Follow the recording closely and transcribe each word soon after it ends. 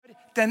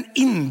den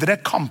indre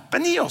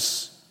kampen i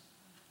oss.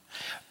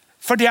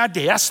 For det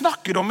det jeg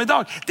snakker om i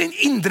dag. Den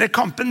indre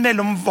kampen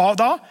mellom hva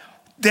da?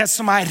 Det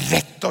som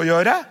rett å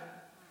gjøre,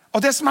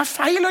 og det som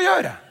feil å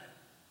gjøre.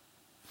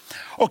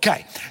 Ok,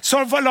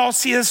 så la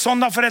oss si det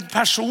sånn da, for en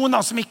person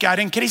da, som ikke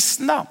en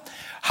kristen da.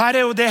 Her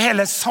jo det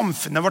hele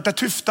samfunnet vårt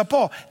tuftet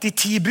på, de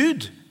 10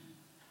 bud.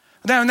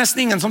 Det jo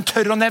nesten ingen som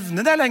tør å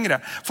nevne det lenger.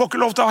 Får ikke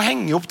lov til å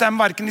henge opp dem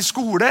hverken i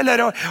skole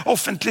eller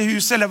offentlig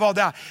hus eller hva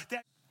det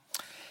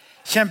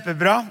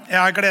Kjempebra.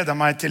 Jeg gleder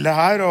meg til det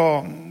her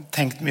og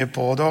tenkt mye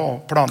på det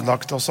og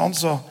planlagt og sånn.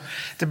 Så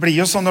det blir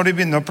jo sånn når du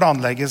begynner å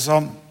planlegge,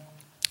 så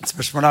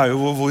spørsmålet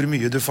jo hvor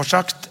mye du får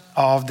sagt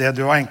av det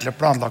du har egentlig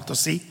planlagt å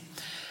si.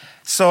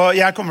 Så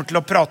jeg kommer til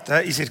å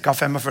prate i cirka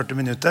 45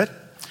 minutter.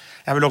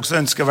 Jeg vil også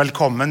ønske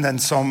velkommen den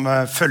som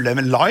følger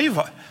med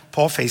live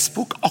på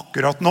Facebook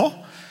akkurat nå.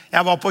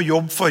 Jeg var på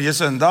jobb forrige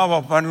søndag,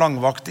 var på en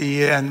langvakt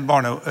i en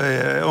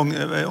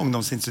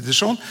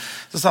ungdomsinstitusjon.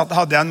 Så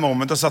hadde jeg en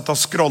moment og satt og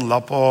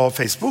scrollet på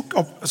Facebook,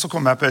 og så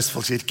kom jeg på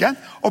Østfoldskirken,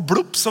 og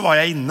blupp, så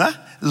var jeg inne,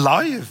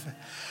 live.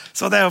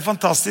 Så det jo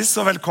fantastisk,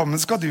 så velkommen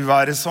skal du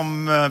være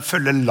som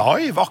følger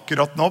live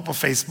akkurat nå på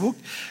Facebook.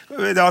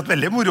 Det har vært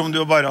veldig moro om du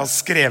bare har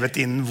skrevet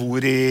inn hvor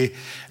i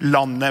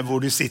landet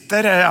hvor du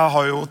sitter. Jeg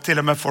har jo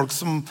til og med folk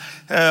som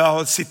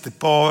har sittet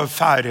på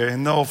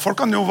Færøyene, og folk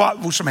kan jo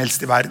være hvor som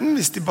helst i verden,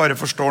 hvis de bare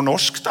forstår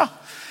norsk da.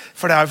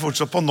 For det jo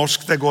fortsatt på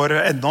norsk det går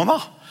ennå da.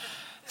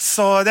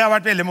 Så det har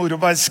vært veldig moro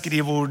å bare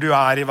skrive hvor du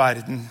i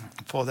verden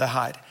på det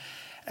her.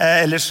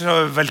 Ellers så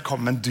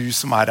velkommen du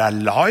som her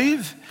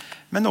live,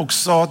 men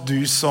også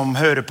du som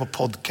hører på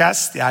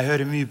podcast. Jeg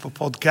hører mye på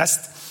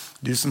podcast.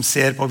 Du som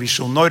ser på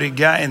Visjon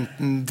Norge,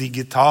 enten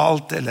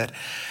digitalt eller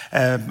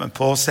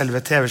på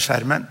selve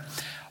TV-skjermen.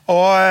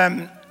 Og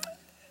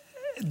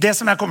det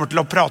som jeg kommer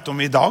til å prate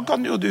om i dag,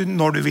 kan jo du,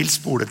 når du vil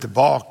spole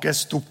tilbake,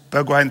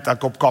 stoppe, gå og hente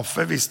en kopp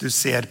kaffe hvis du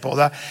ser på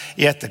det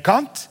i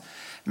etterkant.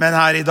 Men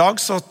her i dag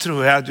så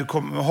tror jeg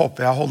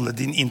håper jeg holder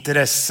din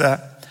interesse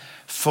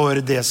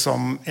for det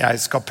som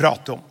jeg skal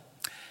prate om.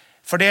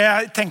 For det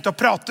jeg tenkte å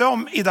prate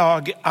om i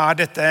dag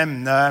dette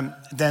emnet,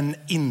 den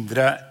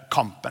indre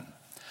kampen.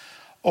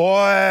 Og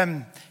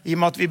i og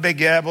med at vi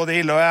begge, både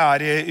Hille og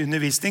jeg i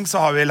undervisning,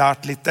 så har vi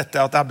lært litt dette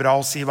at det bra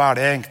å si hva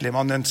det egentlig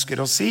man ønsker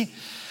å si.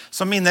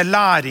 Så mine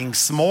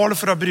læringsmål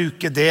for å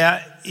bruke det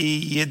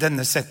i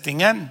denne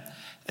settingen,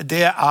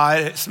 det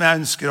som jeg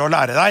ønsker å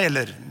lære deg,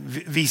 eller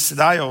vise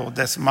deg, og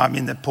det som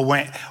mine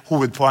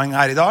hovedpoeng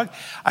her i dag,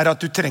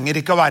 at du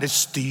trenger ikke å være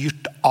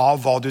styrt av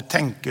hva du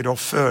tenker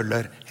og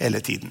føler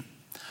hele tiden.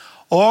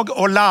 Og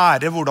å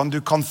lære hvordan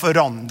du kan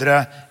forandre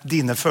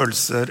dine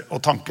følelser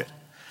og tanker.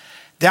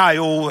 Det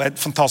jo et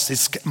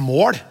fantastisk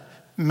mål,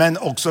 men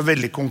også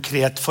veldig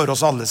konkret for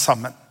oss alle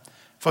sammen.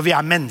 For vi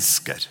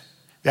mennesker.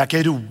 Vi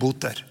ikke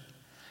roboter.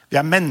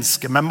 Vi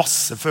mennesker med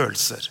masse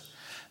følelser.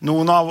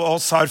 Noen av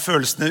oss har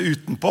følelsene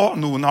utenpå,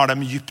 noen har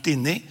dem djupt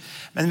inni.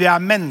 Men vi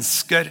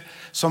mennesker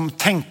som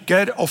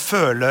tenker og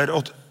føler,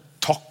 og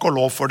takk og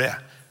lov for det.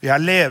 Vi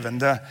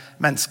levende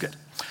mennesker.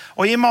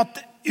 Og i og med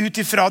at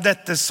utifra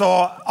dette så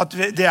at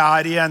det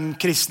i en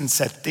kristen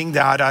setting,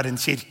 det en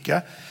kirke,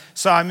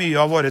 så mye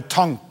av våre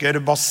tanker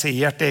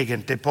basert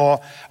egentlig på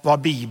hva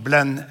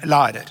Bibelen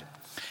lærer.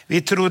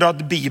 Vi tror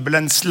at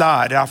Bibelens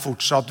lære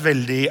fortsatt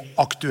veldig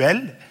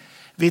aktuell.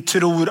 Vi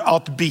tror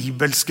at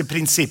bibelske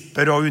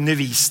prinsipper og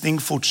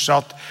undervisning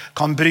fortsatt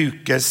kan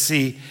brukes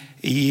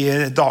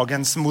i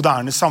dagens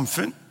moderne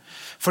samfunn.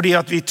 Fordi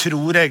at vi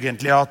tror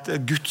egentlig at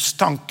Guds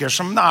tanker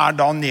som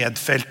da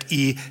nedfelt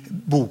i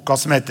boka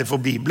som heter for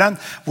Bibelen,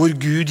 hvor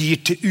Gud gir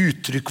til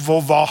uttrykk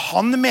for hva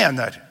han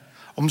mener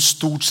om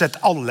stort sett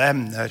alle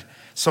emner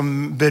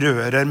som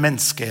berører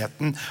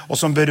menneskeheten, og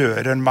som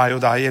berører meg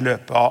og deg i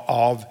løpet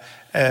av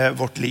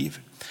vårt liv.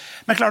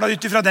 Men klart at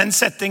utifra den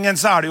settingen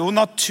så det jo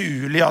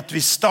naturlig at vi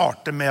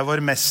starter med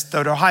vår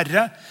mester og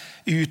Herre,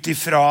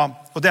 utifra,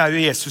 og det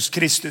jo Jesus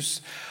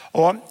Kristus.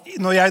 Og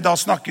når jeg da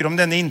snakker om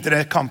denne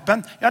indre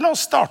kampen, la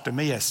oss starte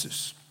med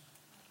Jesus.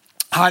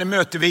 Her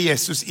møter vi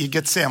Jesus i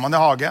Getsemane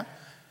hage.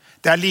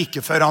 Det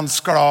like før han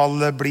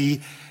skal bli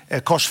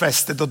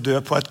korsfestet og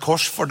dø på et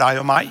kors for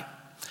deg og meg.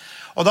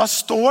 Og da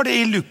står det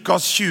i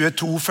Lukas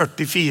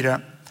 22:44,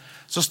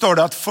 så står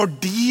det at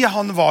fordi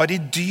han var i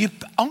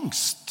dyp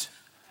angst,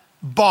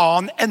 ba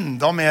han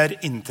enda mer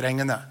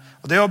inntrengende.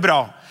 Og det jo bra.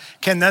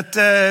 Kenneth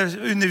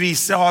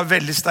underviser, har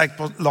veldig sterkt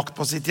lagt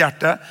på sitt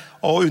hjerte,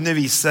 og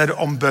underviser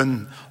om bønn.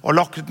 Og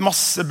lagt ut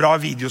masse bra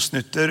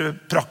videosnutter,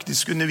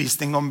 praktisk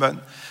undervisning om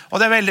bønn.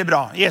 Og det veldig bra.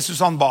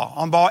 Jesus han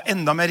ba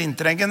enda mer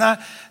inntrengende.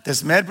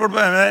 Dess mer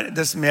problemer,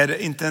 dess mer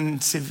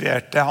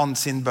intensiverte han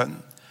sin bønn.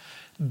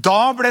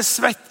 Da ble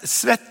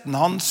svetten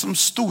han som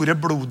store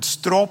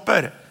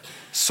blodstråper,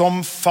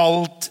 som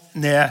falt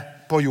ned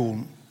på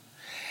jorden.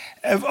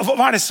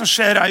 Hva det som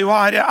skjer jo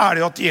her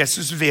det jo at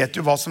Jesus vet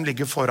jo hva som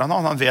ligger foran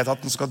han. Han vet at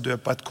han skal dø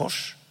på et kors.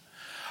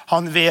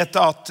 Han vet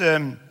at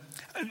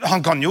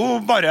han kan jo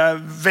bare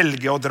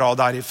velge å dra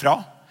derifra.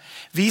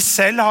 Vi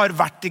selv har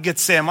vært i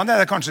Getsemane,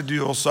 det kanskje du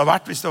også har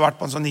vært hvis du har vært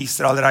på en sånn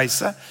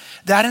Israel-reise.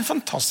 Det en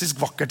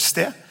fantastisk vakkert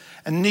sted.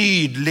 En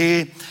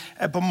nydelig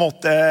på en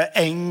måte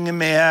eng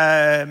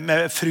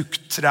med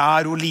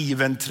frukttrær,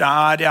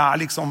 oliventrær. Det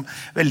liksom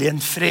veldig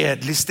en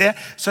fredelig sted.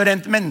 Så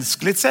rent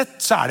menneskelig sett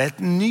så det et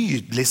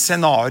nydelig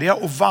scenario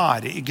å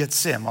være i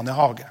Getsemane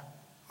hage.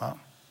 Ja.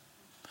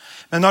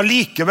 Men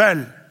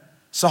allikevel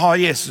så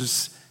har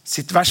Jesus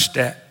sitt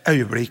verste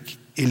øyeblikk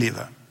i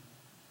livet.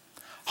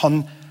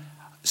 Han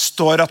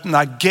står at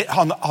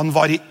han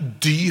var i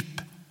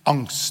dyp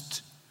angst.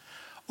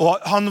 Og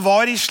han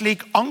var i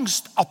slik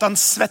angst at han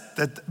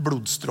svettet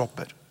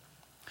blodstråper.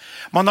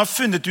 Man har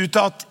funnet ut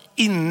at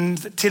innen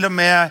til og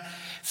med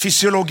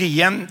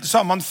fysiologien så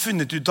har man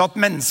funnet ut at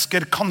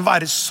mennesker kan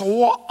være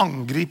så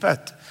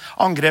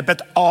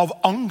angrepet av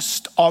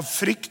angst, av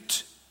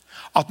frykt,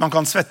 at man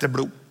kan svette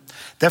blod.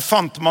 Det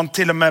fant man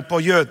til og med på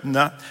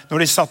jødene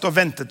når de satt og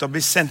ventet å bli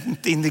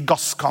sendt inn i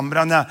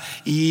gasskamrene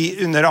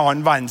under 2.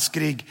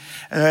 verdenskrig.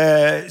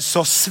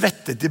 Så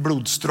svettet de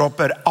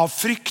blodstråper av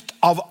frykt,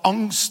 av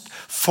angst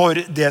for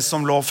det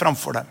som lå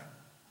framfor dem.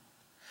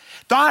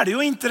 Da det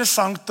jo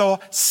interessant å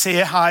se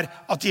her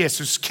at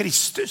Jesus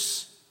Kristus,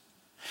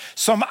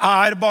 som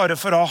bare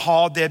for å ha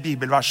det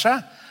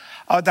bibelverset,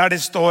 der det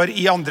står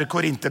i 2.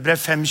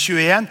 Korinterbrev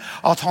 5:21,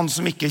 at han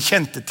som ikke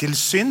kjente til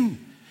synd,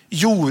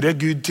 gjorde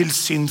Gud til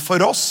synd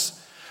for oss,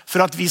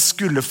 for at vi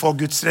skulle få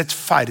Guds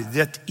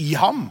rettferdighet i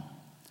ham.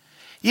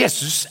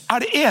 Jesus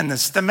det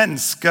eneste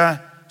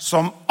mennesket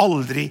som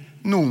aldri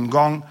noen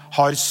gang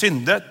har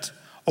syndet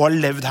og har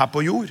levd her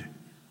på jord.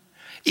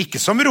 Ikke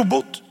som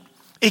robot,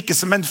 ikke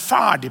som en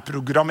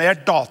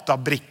ferdigprogrammert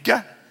databrikke,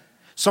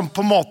 som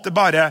på en måte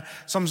bare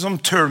som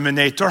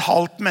Terminator,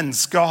 halvt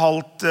menneske og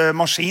halvt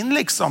maskin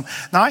liksom.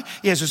 Nei,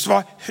 Jesus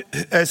var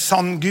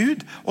sann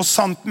Gud og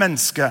sant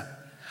menneske.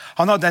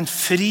 Han hadde en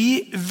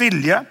fri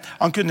vilje,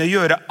 han kunne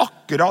gjøre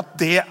akkurat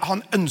det han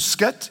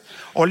ønsket,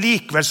 og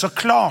likevel så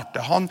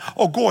klarte han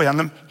å gå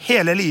gjennom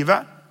hele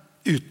livet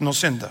uten å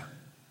synde.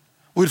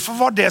 Hvorfor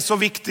var det så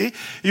viktig?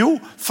 Jo,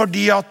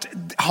 fordi at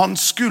han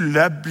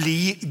skulle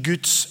bli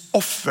Guds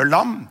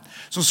offerlam,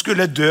 som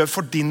skulle dø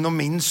for din og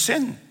min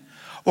synd.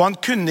 Og han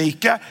kunne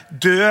ikke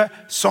dø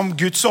som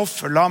Guds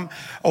offerlam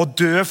og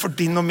dø for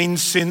din og min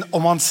synd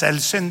om han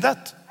selv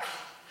syndet.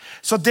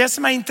 Så det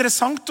som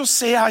interessant å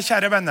se her,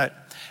 kjære venner,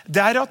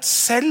 det at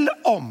selv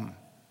om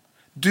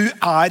du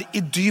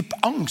i dyp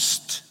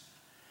angst,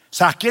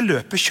 så ikke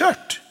løpet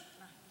kjørt.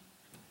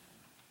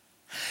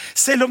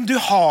 Selv om du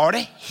har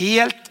det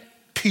helt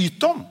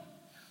pyton,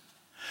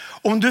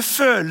 om du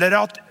føler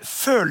at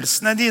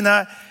følelsene dine,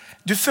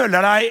 du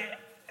føler deg,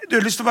 du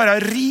har lyst til å bare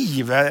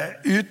rive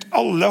ut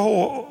alle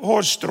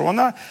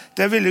hårstråene,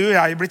 det ville jo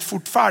jeg blitt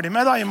fort ferdig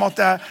med da, i og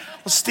med at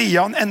og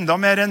Stian enda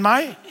mer enn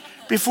meg,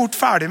 blir fort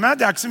ferdig med,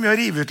 det ikke så mye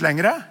å rive ut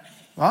lenger.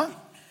 Hva?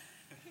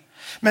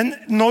 Men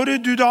når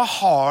du da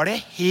har det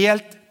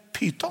helt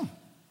pyton,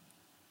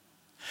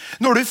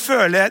 når du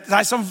føler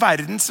deg som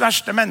verdens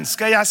verste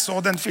menneske, jeg så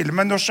den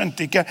filmen, og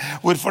skjønte ikke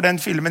hvorfor den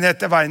filmen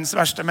heter verdens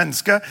verste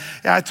menneske,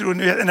 jeg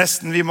tror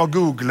nesten vi må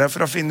google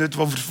for å finne ut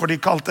hvorfor de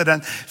kalte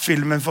den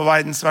filmen for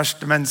verdens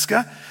verste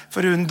menneske,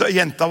 for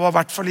jenta var I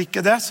hvert fall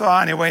ikke det, så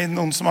anyway,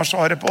 noen som har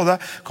svaret på det,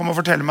 kom og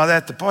fortelle meg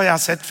det etterpå, jeg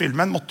har sett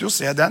filmen, måtte jo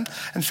se den,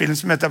 en film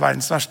som heter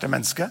verdens verste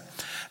menneske,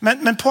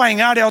 men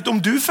poenget det at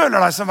om du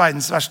føler deg som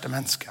verdens verste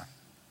menneske,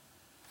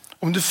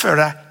 om du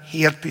føler deg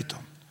helt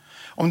pyton,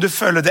 om du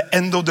føler the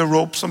end of the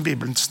rope som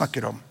Bibelen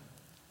snakker om,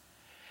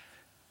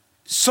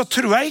 så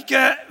tror jeg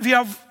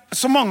ikke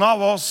så mange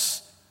av oss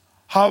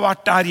har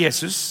vært der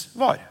Jesus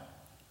var.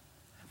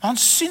 Men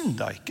han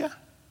synda ikke.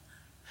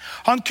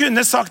 Han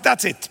kunne sagt,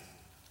 that's it.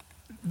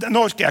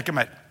 Nå orker jeg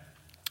ikke mer.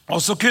 Og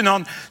så kunne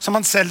han, som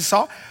han selv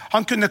sa,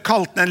 han kunne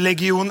kalt den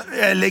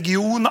en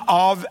legion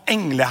av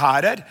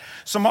engleherrer,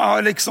 som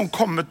har liksom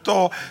kommet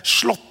og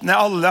slått ned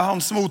alle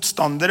hans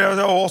motstandere,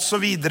 og så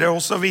videre,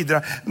 og så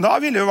videre. Da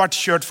ville det jo vært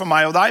kjørt for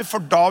meg og deg,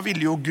 for da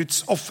ville jo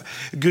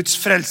Guds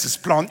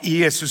frelsesplan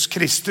I Jesus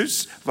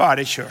Kristus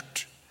være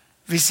kjørt,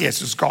 hvis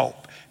Jesus ga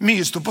opp.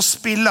 Mye stod på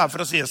spill her,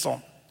 for å si det sånn.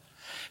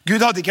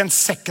 Gud hadde ikke en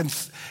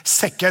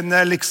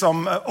second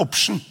liksom,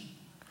 option.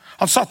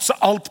 Han satset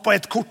alt på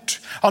et kort.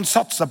 Han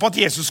satset på at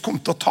Jesus kom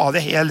til å ta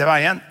det hele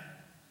veien.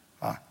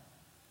 Ja.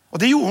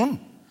 Og det gjorde han.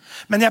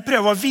 Men jeg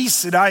prøver å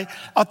vise deg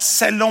at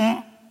selv om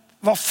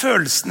hva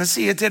følelsene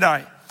sier til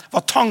deg,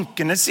 hva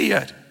tankene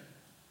sier,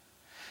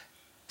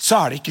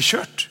 så det ikke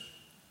kjørt.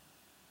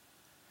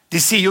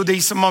 De sier jo de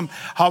som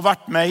har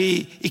vært med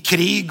I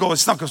krig og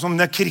snakker om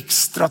det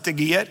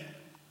krigsstrategier.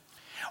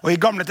 Og I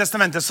Gamle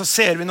testamentet så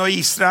ser vi når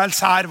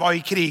Israels hær var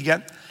I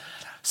krigen,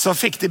 så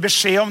fikk de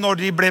beskjed om når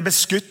de ble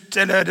beskutt,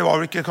 eller det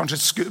var ikke kanskje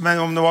skutt, men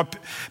om det var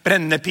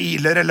brennende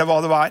piler eller hva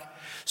det var,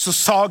 så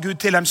sa Gud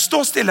til dem,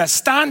 stå stille,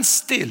 stand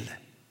still,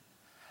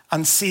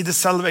 and see the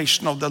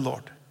salvation of the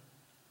Lord.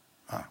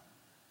 Ja.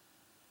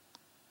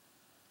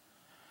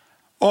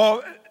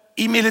 Og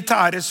I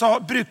militæret så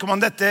bruker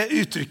man dette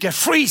uttrykket,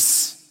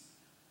 freeze.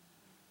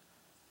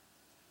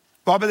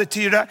 Hva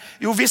betyr det?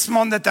 Jo, hvis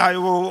man, dette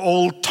jo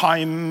old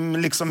time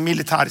liksom,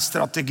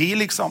 militærstrategi,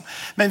 liksom.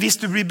 Men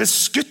hvis du blir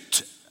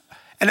beskutt,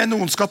 eller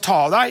noen skal ta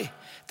deg,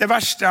 det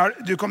verste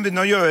du kan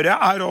begynne å gjøre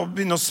å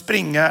begynne å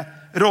springe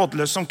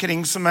rådløs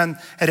omkring som en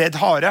redd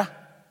hare.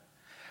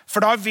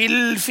 For da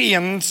vil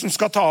fienden som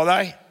skal ta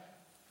deg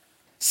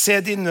se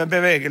dine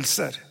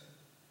bevegelser.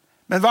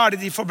 Men hva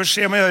det de får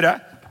beskjed om å gjøre?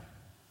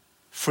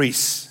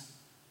 Freeze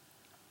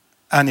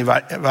and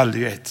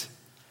evaluate.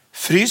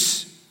 Frys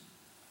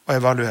og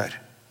evaluer.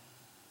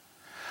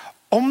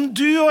 Om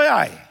du og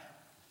jeg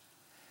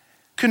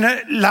kunne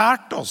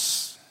lært oss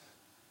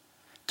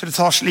til å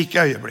ta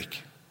slike øyeblikk,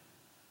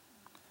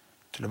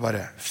 til å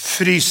bare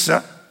fryse,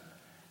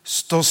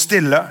 stå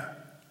stille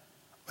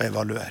og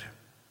evaluere.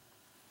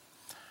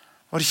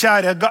 Vår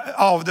kjære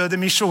avdøde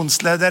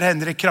misjonsleder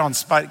Henrik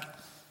Kransberg,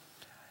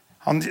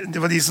 det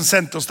var de som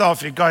sendte oss til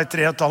Afrika i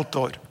 3,5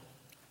 år.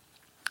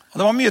 Og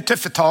det var mye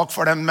tøffe tak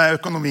for dem med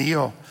økonomi,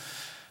 og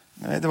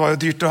det var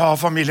jo dyrt å ha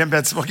familien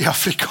Bedsvaag i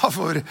Afrika,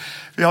 for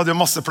vi hadde jo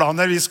masse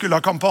planer. Vi skulle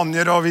ha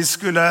kampanjer, og vi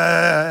skulle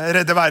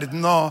redde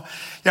verden og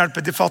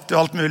hjelpe de fattige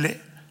og alt mulig.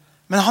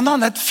 Men han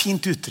hadde et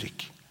fint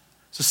uttrykk.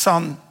 Så sa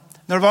han,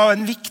 når det var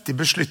en viktig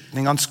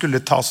beslutning han skulle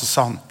ta, så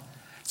sa han,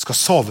 jeg skal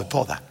sove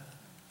på det.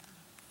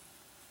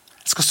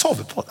 Jeg skal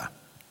sove på det.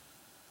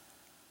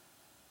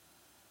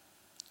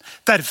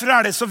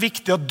 Derfor det så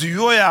viktig at du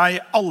og jeg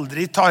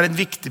aldri tar en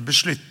viktig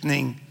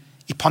beslutning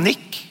i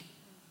panikk.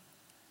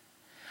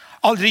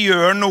 Aldri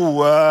gjør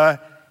noe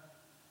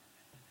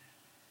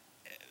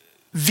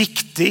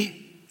viktig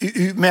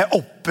med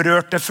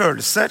opprørte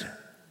følelser.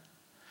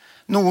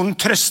 Noen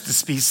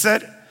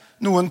trøstespiser,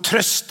 noen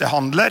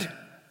trøstehandler.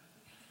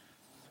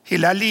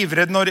 Hille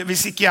livredd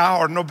hvis ikke jeg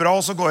har det noe bra,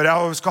 så går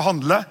jeg og skal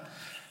handle.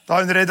 Da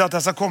hun redd at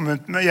jeg skal komme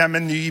hjem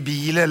med en ny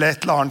bil eller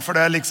et eller annet, for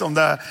det liksom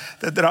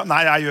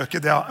nei, jeg gjør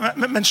ikke det.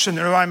 Men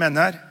skjønner du hva jeg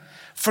mener?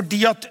 Fordi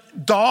at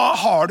da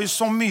har du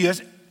så mye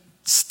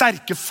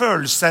sterke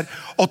følelser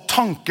og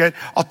tanker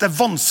at det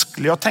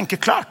vanskelig å tenke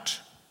klart.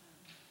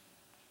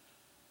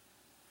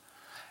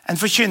 En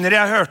forkynner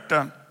jeg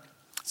hørte,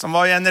 som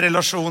var i en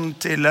relasjon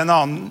til en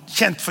annen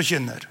kjent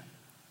forkynner,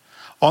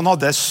 og han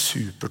hadde det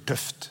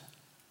supertøft.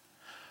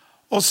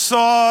 Og så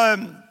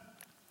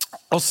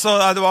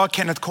det var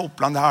Kenneth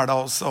Copeland det her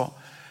da, og så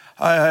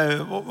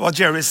var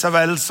Jerry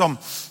Savelle som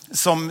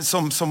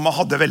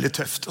hadde veldig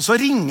tøft. Og så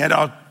ringer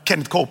da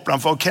Kenneth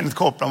Copeland, for Kenneth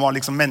Copeland var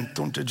liksom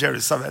mentoren til Jerry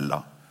Savelle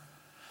da.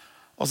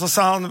 Og så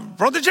sa han,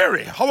 Brother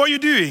Jerry, how are you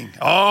doing?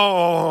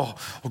 Oh,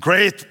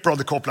 great,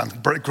 Brother Copeland,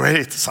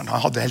 great. Så han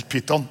hadde helt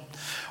pyton.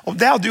 Og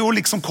det hadde jo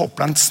liksom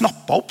Copeland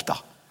snappet opp da,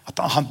 at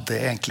han hadde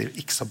egentlig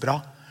ikke så bra.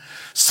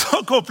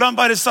 Så Copeland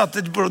bare sa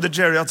til Brother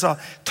Jerry, og sa,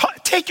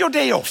 take your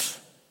day off.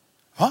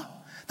 Hva?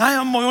 Nei,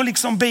 han må jo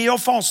liksom be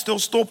og faste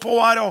og stå på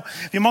her, og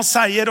vi må ha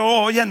seier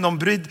og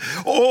gjennombrydd,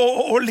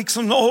 og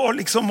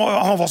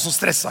han var så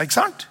stresset,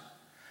 ikke sant?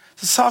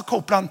 Så sa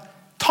Copeland,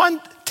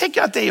 take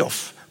a day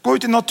off. Gå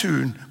ut i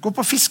naturen, gå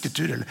på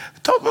fisketur, eller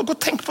gå og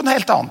tenk på noe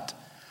helt annet.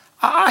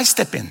 I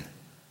step in.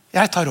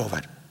 Jeg tar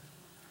over.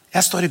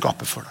 Jeg står i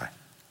gapet for deg.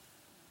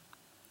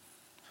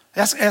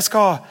 Jeg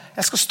skal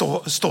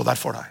stå der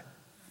for deg.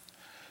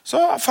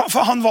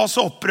 For han var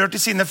så opprørt i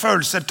sine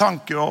følelser,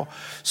 tanker,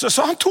 så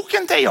han tok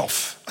en day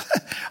off.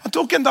 Han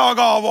tok en dag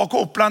av, og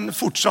Copeland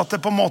fortsatte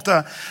på en måte,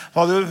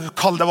 hva du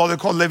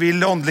kaller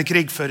vil, åndelig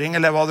krigføring,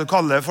 eller hva du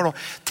kaller det for noe,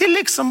 til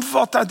liksom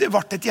at det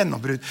ble et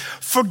gjennombrudd.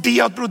 Fordi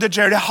at Brother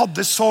Jerry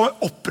hadde så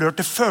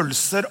opprørte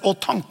følelser og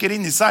tanker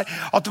inni seg,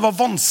 at det var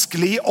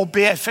vanskelig å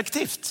be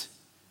effektivt.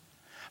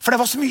 For det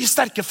var så mye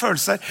sterke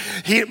følelser.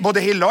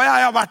 Både Hille og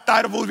jeg har vært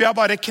der, hvor vi har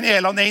bare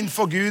knelet ned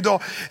innenfor Gud,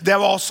 og det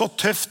var så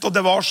tøft, og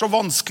det var så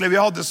vanskelig. Vi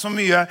hadde så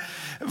mye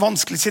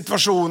vanskelige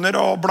situasjoner,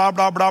 og bla,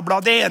 bla, bla, bla.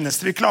 Det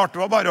eneste vi klarte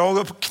var bare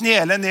å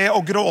knele ned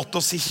og gråte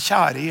og si,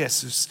 kjære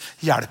Jesus,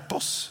 hjelp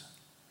oss.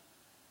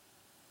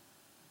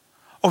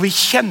 Og vi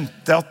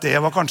kjente at det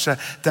var kanskje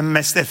den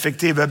mest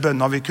effektive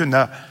bønnen vi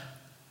kunne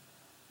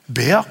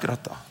be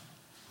akkurat da.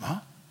 Ja.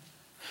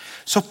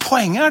 Så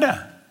poenget det.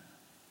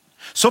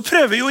 Så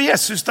prøver jo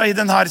Jesus da i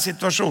denne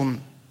situasjonen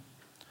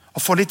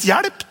å få litt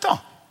hjelp da,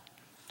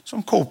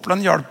 som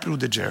Copeland hjalp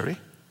Brother Jerry.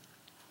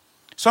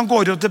 Så han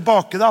går jo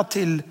tilbake da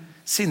til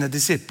sine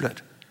disipler.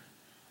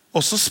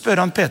 Og så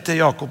spør han Peter,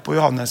 Jakob og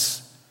Johannes,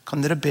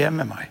 kan dere be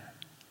med meg?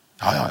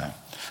 Ja.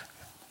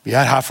 Vi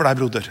her for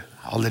deg, broder.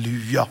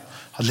 Halleluja,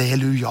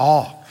 halleluja.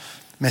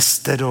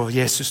 Mester og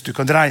Jesus, du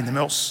kan regne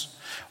med oss.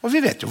 Og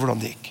vi vet jo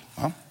hvordan det gikk.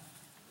 Ja.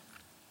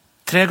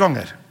 3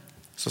 ganger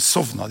så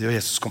sovna de, og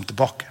Jesus kom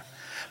tilbake.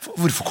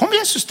 Hvorfor kom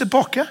Jesus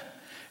tilbake?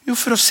 Jo,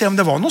 for å se om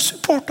det var noe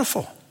support å få.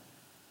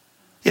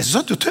 Jesus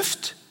hadde jo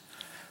tøft.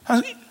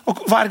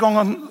 Og hver gang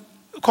han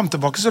kom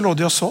tilbake, så lå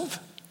de og sov.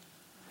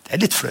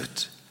 Det litt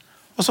flaut.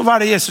 Og så hva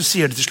det Jesus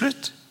sier det til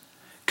slutt?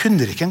 Kunne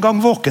dere ikke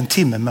engang våke en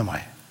time med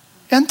meg?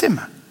 1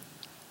 time.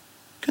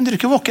 Kunne dere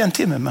ikke våke en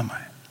time med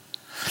meg?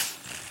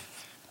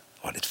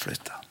 Det var litt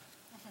flaut da.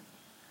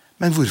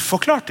 Men hvorfor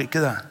klarte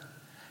ikke det?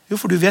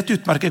 Jo, for du vet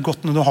utmerket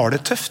godt når du har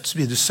det tøft,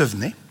 så blir du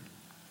søvnig.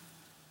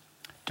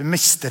 Du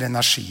mister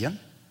energien.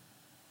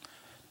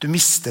 Du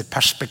mister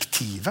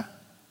perspektivet.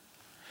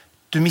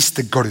 Du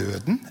mister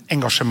gløden,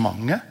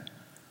 engasjementet,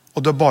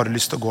 og du har bare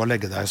lyst til å gå og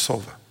legge deg og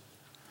sove.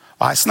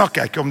 Her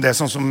snakker jeg ikke om det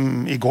sånn som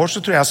i går,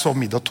 så tror jeg så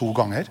middag 2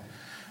 ganger.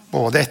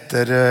 Både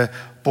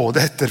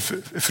etter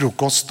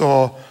frokost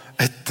og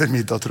etter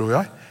middag, tror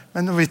jeg.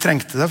 Men vi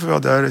trengte det, for vi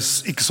hadde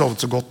ikke sovet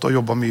så godt og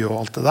jobbet mye og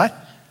alt det der.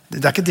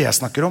 Det ikke det jeg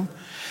snakker om.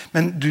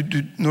 Men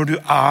når du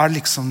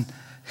liksom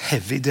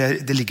heavy,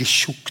 det ligger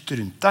tjukt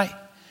rundt deg,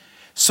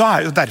 så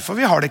jo derfor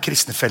vi har det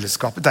kristne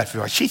fellesskapet, derfor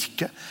vi har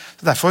kirke.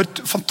 Derfor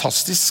et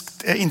fantastisk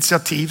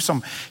initiativ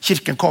som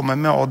kirken kommer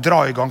med å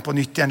dra i gang på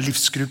nytt igjen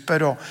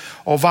livsgrupper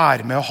og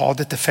være med å ha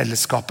dette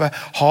fellesskapet.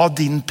 Ha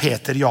din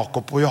Peter,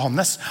 Jakob og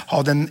Johannes.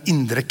 Ha den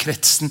indre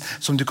kretsen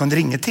som du kan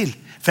ringe til.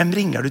 Hvem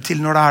ringer du til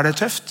når det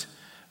tøft?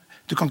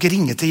 Du kan ikke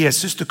ringe til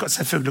Jesus,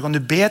 selvfølgelig kan du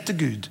be til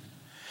Gud.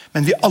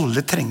 Men vi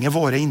alle trenger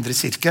våre indre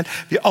sirkel.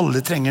 Vi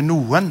alle trenger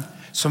noen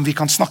som vi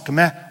kan snakke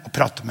med og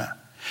prate med.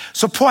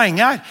 Så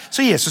poenget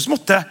så Jesus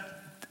måtte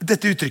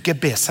dette uttrykket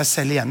be seg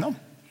selv igjennom.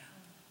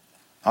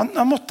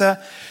 Han måtte,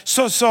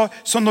 så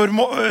når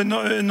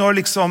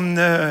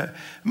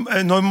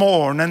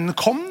morgenen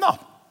kom da,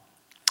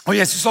 og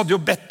Jesus hadde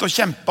jo bedt og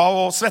kjempet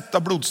og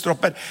svettet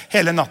blodstropper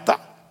hele natta,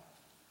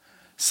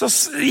 så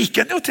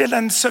gikk han jo til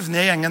den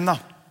søvnige gjengen da.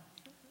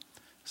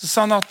 Så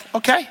sa han at,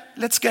 ok,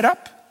 let's get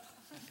up.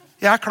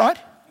 Jeg klar.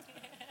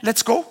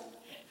 Let's go.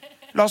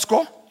 La oss gå.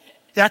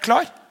 Jeg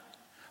klar.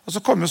 Og så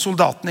kom jo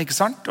soldatene, ikke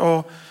sant?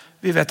 Og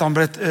vi vet han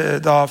ble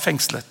da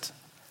fengslet.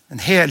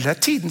 Men hele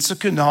tiden så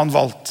kunne han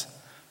valgt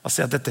å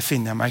si at dette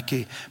finner jeg meg ikke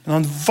i. Men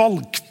han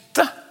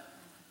valgte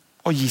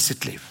å gi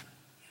sitt liv.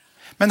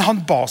 Men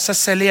han ba seg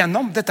selv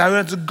igjennom. Dette jo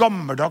et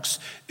gammeldags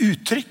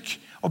uttrykk.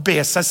 Å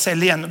be seg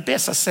selv igjennom. Be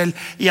seg selv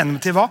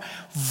igjennom til hva?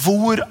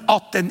 Hvor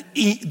at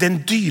den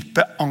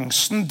dype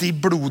angsten, de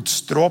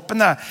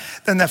blodstråpene,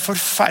 denne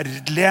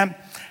forferdelige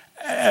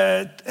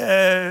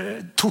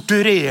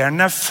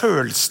torturerende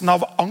følelsen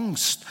av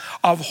angst,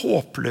 av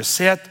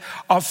håpløshet,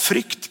 av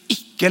frykt,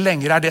 ikke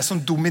lenger det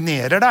som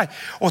dominerer deg.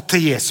 Og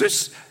til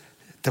Jesus,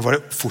 det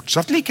var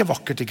fortsatt like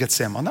vakkert i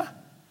Getsemane.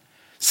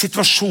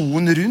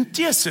 Situasjonen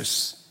rundt Jesus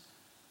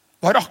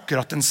var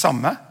akkurat den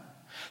samme.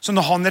 Så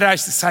når han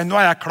reiste seg,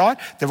 nå jeg klar,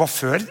 det var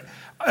før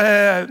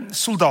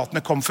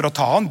soldatene kom for å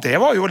ta han. Det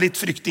var jo litt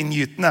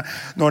fryktinngytende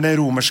når den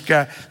romerske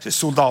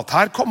soldat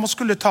her kom og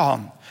skulle ta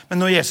han. Men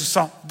når Jesus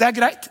sa, det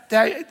greit,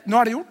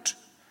 nå det gjort.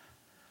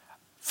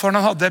 For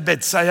han hadde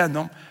bedt seg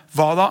gjennom.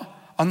 Hva da?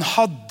 Han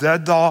hadde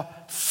da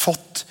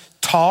fått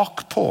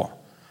tak på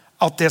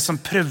at det som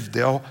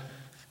prøvde å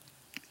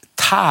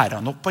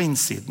tære han opp på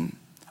innsiden,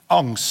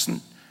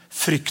 angsten,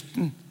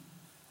 frykten,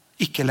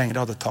 ikke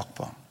lenger hadde tak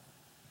på ham.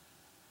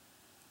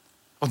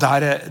 Og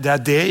det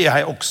det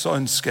jeg også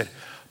ønsker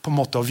på en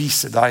måte å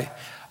vise deg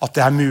at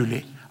det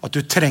mulig. At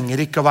du trenger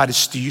ikke å være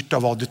styrt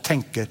av hva du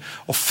tenker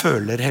og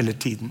føler hele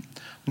tiden.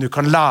 Men du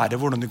kan lære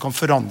hvordan du kan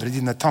forandre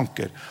dine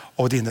tanker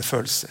og dine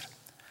følelser.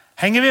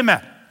 Henger vi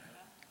med?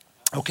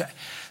 Ok,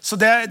 så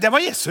det var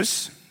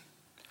Jesus.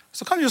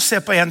 Så kan vi jo se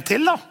på en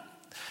til da.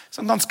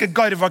 Som ganske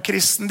garva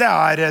kristen,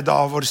 det da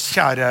vår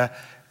kjære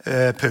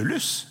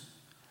Paulus.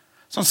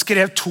 Som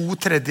skrev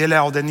 2/3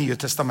 av det nye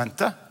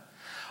testamentet.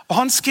 Og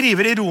han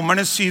skriver i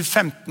Romerne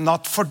 7:15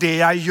 at for det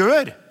jeg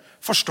gjør,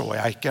 forstår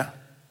jeg ikke.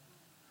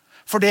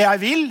 For det jeg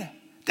vil,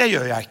 det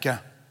gjør jeg ikke.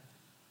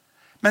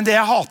 Men det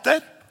jeg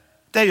hater,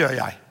 det gjør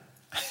jeg.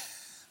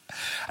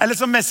 Eller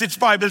som Message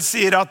Bible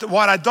sier at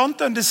what I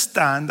don't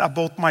understand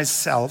about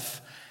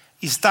myself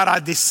is that I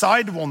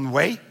decide one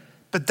way,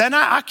 but then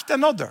I act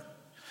another.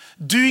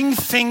 Doing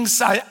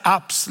things I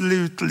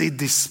absolutely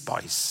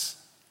despise.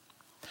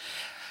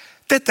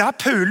 Dette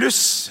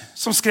Paulus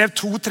som skrev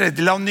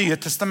 2/3 av Nye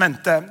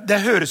testamentet.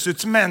 Det høres ut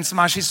som en som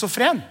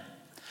schizofren.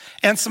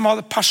 En som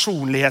har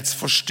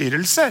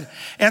personlighetsforstyrrelser.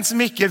 En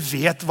som ikke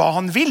vet hva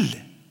han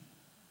vil.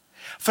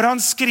 For han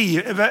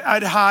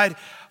skriver her,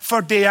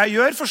 for det jeg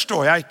gjør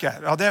forstår jeg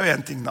ikke. Ja, det jo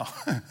en ting da.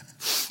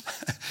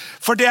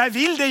 For det jeg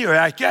vil, det gjør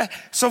jeg ikke.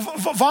 Så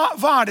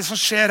hva det som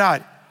skjer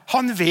her?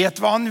 Han vet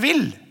hva han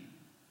vil.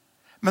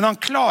 Men han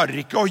klarer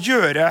ikke å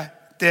gjøre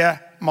det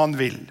man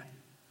vil.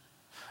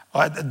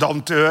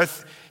 Down to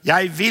earth.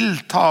 Jeg vil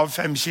ta av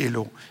 5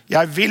 kilo.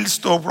 Jeg vil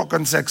stå opp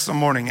klokken 6 om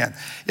morgenen.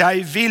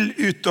 Jeg vil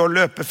ut og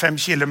løpe 5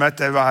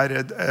 kilometer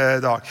hver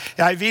dag.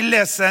 Jeg vil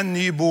lese en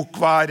ny bok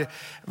hver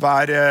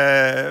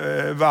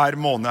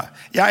måned.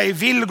 Jeg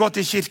vil gå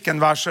til kirken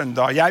hver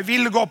søndag. Jeg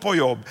vil gå på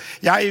jobb.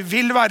 Jeg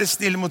vil være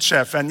snill mot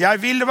sjefen.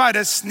 Jeg vil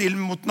være snill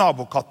mot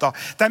nabokatta.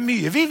 Det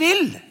mye vi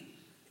vil.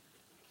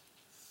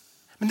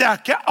 Men det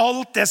ikke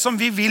alt det som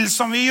vi vil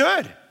som vi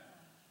gjør.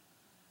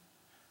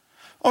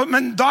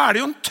 Men da det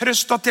jo en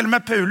trøst at til og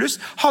med Paulus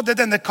hadde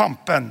denne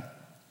kampen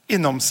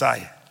innom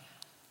seg.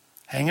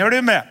 Henger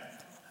du med?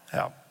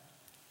 Ja.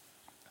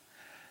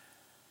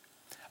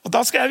 Og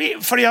da skal vi,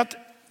 fordi at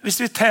hvis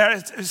vi tar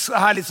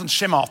her litt sånn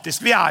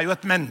skjematisk, vi jo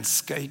et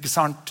menneske, ikke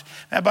sant?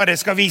 Jeg bare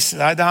skal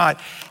vise deg det her.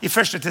 I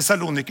 1.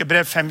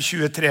 Tessalonikerbrev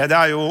 5:23,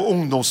 det jo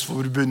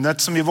ungdomsforbundet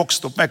som vi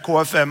vokste opp med,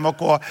 KFM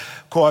og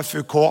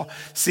KFUK,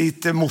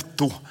 sitt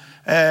motto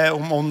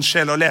om ånd,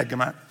 sjel og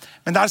legeme.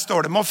 Men der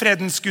står det, må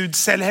fredens Gud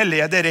selv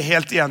hellige dere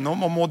helt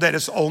igjennom, og må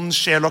deres ånd,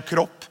 sjel og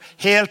kropp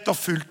helt og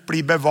fullt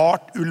bli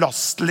bevart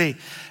ulastelig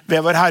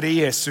ved vår Herre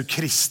Jesu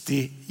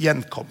Kristi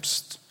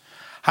gjenkomst.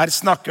 Her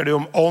snakker det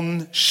om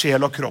ånd,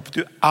 sjel og kropp.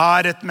 Du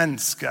et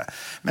menneske,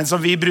 men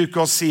som vi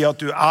bruker å si at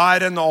du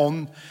en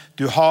ånd,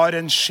 du har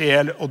en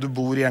sjel og du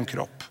bor i en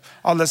kropp.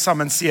 Alle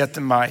sammen sier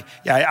til meg,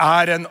 jeg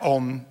en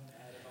ånd,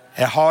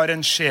 jeg har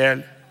en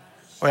sjel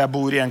og jeg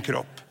bor i en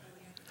kropp.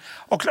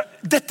 Og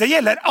dette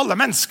gjelder alle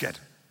mennesker.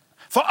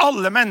 For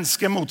alle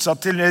mennesker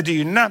motsatt til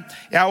dyrene.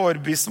 Jeg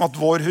overbevist om at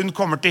vår hund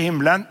kommer til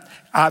himmelen.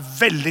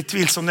 Veldig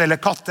tvilsom når det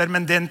gjelder katter,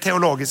 men den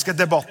teologiske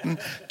debatten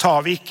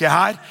tar vi ikke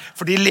her.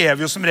 For de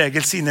lever jo som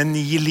regel sine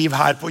 9 liv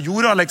her på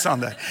jorda,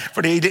 Alexander.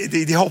 For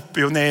de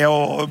hopper jo ned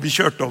og blir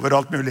kjørt over og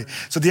alt mulig.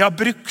 Så de har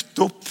brukt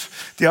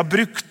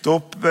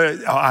opp,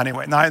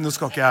 anyway, nei, nå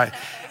skal ikke jeg.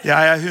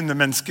 Jeg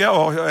hundemenneske,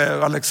 og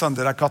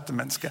Alexander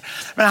kattemenneske.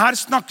 Men her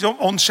snakker vi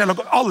om ånd, sjel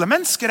og kropp. Alle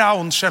mennesker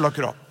ånd, sjel og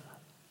kropp.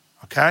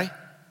 Ok?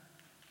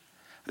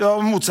 I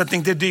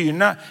motsetning til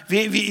dyrene,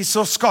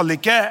 så skal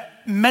ikke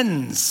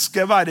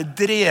mennesket være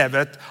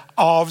drevet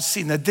av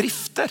sine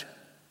drifter.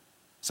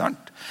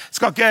 Sant? Det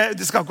skal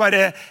ikke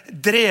være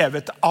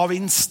drevet av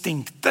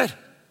instinkter,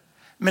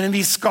 men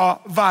vi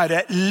skal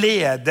være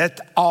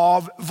ledet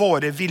av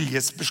våre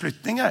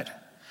viljesbeslutninger.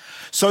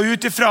 Så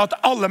utifra at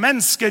alle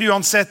mennesker,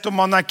 uansett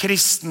om man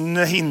kristen,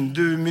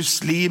 hindu,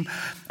 muslim,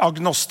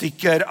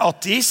 agnostiker,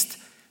 ateist,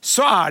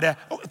 så det,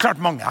 og klart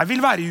mange her vil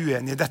være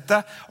uenige i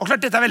dette, og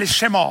klart dette veldig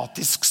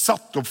skjematisk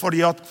satt opp,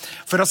 fordi at,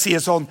 for å si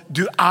sånn,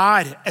 du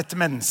et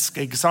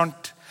menneske, ikke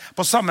sant?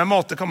 På samme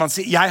måte kan man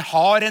si, jeg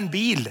har en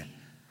bil,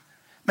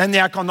 men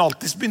jeg kan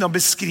alltid begynne å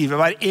beskrive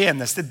hver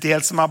eneste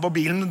del som på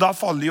bilen, og da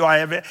faller jo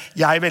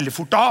jeg veldig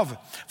fort av,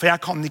 for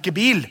jeg kan ikke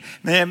bil,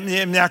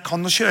 men jeg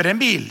kan kjøre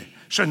en bil.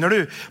 Skjønner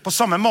du? På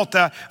samme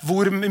måte,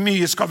 hvor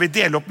mye skal vi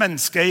dele opp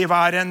mennesket i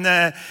hver en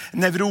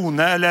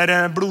nevrone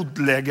eller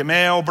blodlegeme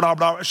og bla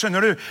bla.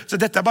 Skjønner du? Så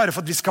dette bare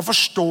for at vi skal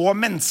forstå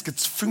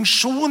menneskets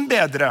funksjon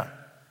bedre.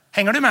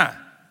 Henger du med?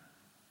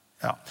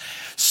 Ja.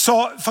 Så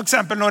for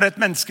eksempel når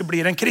et menneske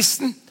blir en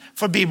kristen,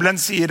 for Bibelen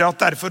sier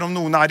at derfor om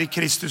noen i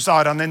Kristus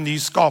han en ny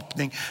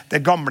skapning,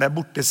 det gamle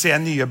borte, se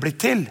en nye blitt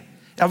til.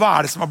 Ja,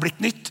 hva det som har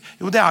blitt nytt?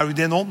 Jo, det jo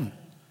din ånd.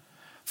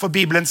 For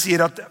Bibelen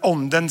sier at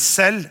ånden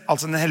selv,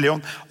 altså den hellige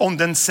ånd,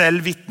 ånden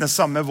selv vittner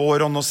sammen med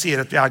vår ånd og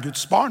sier at vi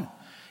Guds barn.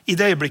 I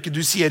det øyeblikket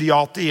du sier ja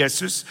til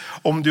Jesus,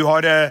 om du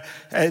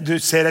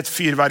ser et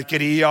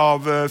fyrverkeri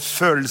av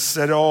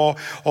følelser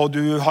og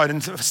du har en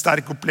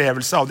sterk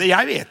opplevelse av det.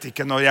 Jeg vet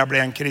ikke når jeg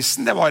ble en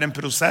kristen, det var en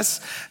prosess,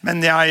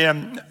 men jeg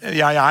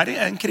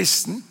en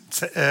kristen.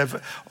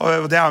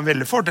 Og det en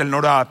veldig fordel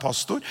når du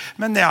pastor,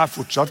 men jeg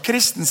fortsatt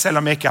kristen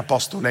selv om jeg ikke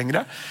pastor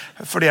lenger,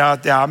 fordi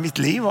det mitt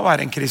liv å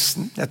være en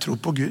kristen. Jeg tror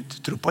på Gud,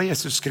 tror på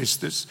Jesus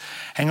Kristus.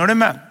 Henger du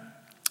med?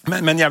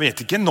 Men jeg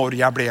vet ikke når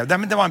jeg ble det,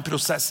 men det var en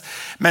prosess.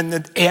 Men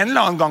en eller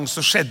annen gang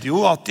så skjedde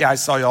jo at jeg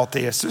sa ja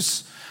til Jesus.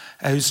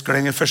 Jeg husker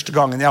den første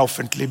gangen jeg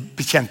offentlig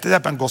bekjente det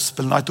på en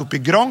gospel night oppe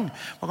i Grong.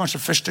 Det var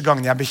kanskje første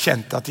gangen jeg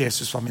bekjente at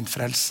Jesus var min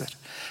frelser.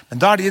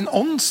 Men da det en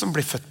ånd som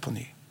blir født på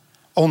ny.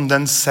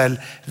 Ånden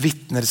selv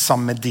vittner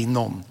sammen med din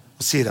ånd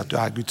og sier at du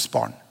Guds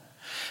barn.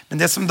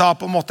 Men det som da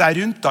på en måte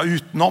rundt da,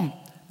 utenom,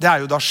 det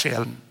jo da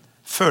sjelen,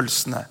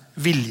 følelsene,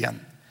 viljen,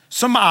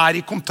 som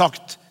i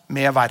kontakt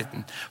med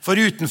verden. For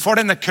utenfor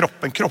denne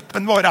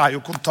kroppen vår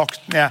jo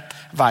kontakt med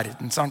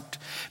verden. Sant?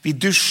 Vi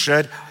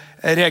dusjer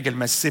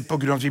regelmessig på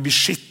grunn av at vi blir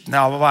skittne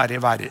av å være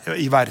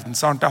i verden.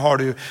 Sant? Da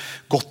har du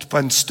gått på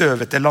en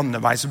støvete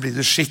landevei, så blir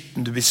du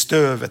skitten, du blir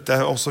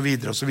støvete, og så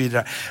videre, og så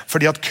videre.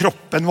 Fordi at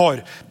kroppen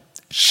vår,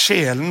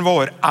 sjelen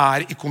vår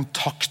i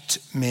kontakt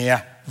med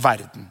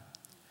verden.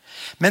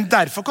 Men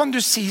derfor kan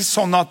du si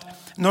sånn at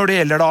når det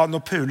gjelder da,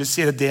 når Paulus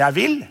sier det jeg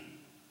vil,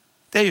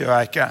 det gjør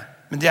jeg ikke.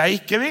 Men det jeg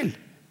ikke vil,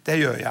 det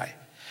gjør jeg.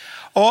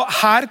 Og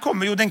her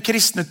kommer jo den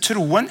kristne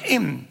troen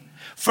inn,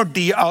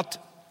 fordi at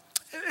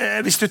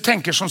hvis du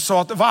tenker sånn så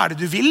at hva det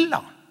du vil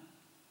da?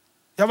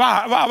 Ja,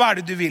 hva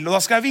det du vil? Og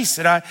da skal jeg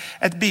vise deg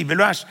et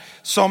bibelvers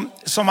som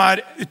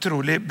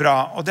utrolig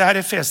bra, og det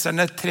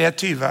Efeserne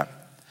 3:20.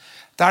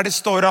 Der det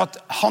står at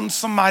han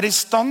som i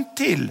stand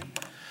til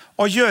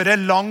å gjøre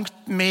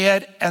langt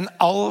mer enn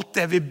alt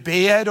det vi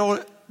ber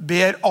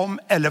om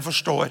eller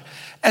forstår,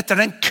 etter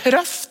den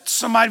kraft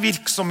som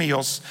virksom i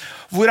oss.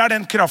 Hvor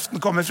den kraften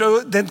kommer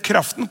fra? Den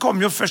kraften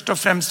kommer jo først og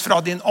fremst fra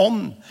din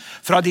ånd,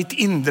 fra ditt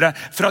indre.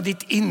 Fra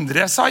ditt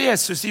indre, sa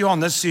Jesus i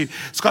Johannes 7,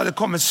 skal det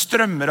komme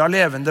strømmer av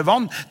levende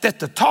vann.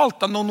 Dette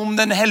talte han om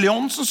den hellige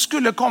ånd som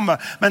skulle komme,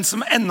 men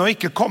som ennå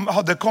ikke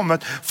hadde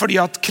kommet, fordi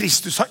at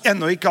Kristus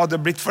ennå ikke hadde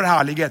blitt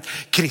forherliget.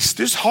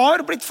 Kristus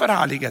har blitt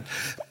forherliget.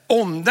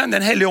 Ånden,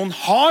 den hellige ånd,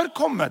 har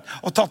kommet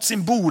og tatt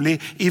sin bolig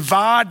i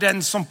hver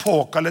den som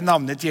påkaller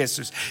navnet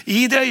Jesus.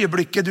 I det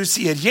øyeblikket du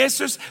sier,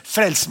 Jesus,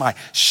 frels meg,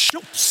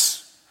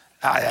 sjops,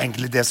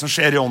 egentlig det som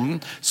skjer i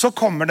ånden, så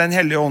kommer den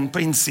hellige ånd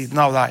på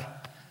innsiden av deg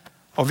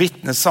og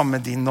vittner sammen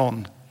med din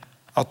ånd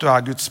at du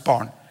Guds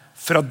barn.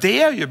 Fra det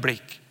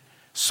øyeblikk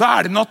så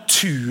det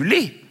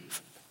naturlig,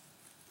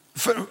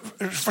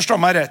 forstå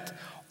meg rett,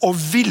 å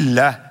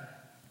ville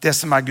det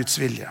som Guds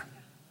vilje.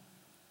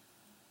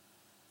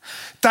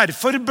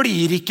 Derfor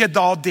blir ikke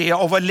da det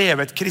å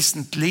leve et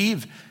kristent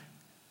liv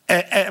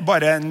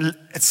bare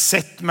et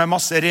sett med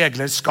masse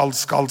regler, skal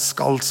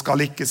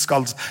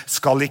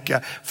ikke.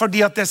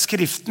 Fordi at det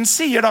skriften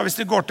sier da, hvis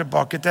vi går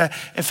tilbake til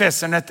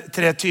Efeserne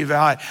 3:20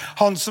 her,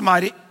 han som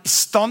i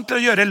stand til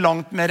å gjøre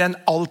langt mer enn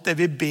alt det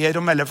vi ber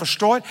om eller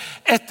forstår,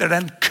 etter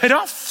den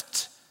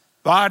kraft.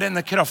 Hva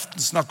denne kraften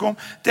snakk om?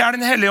 Det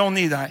den hellige ånd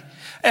i deg.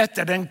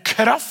 Etter den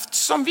kraft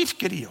som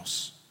virker i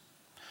oss.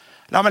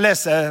 La meg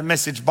lese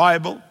Message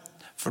Bible,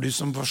 for du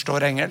som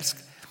forstår engelsk.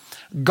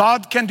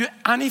 God can do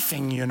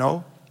anything, you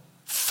know,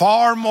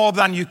 far more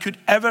than you could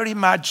ever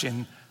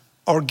imagine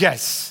or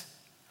guess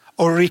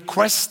or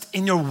request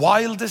in your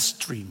wildest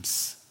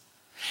dreams.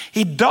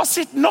 He does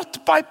it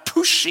not by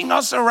pushing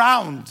us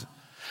around,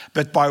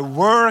 but by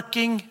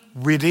working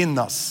within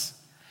us.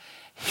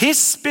 His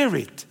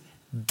spirit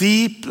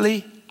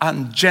deeply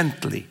and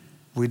gently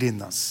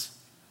within us.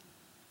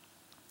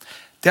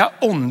 Det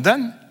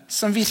ånden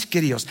som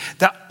virker i oss.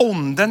 Det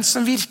ånden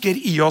som virker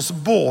i oss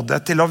både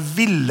til å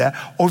ville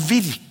og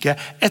virke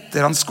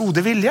etter hans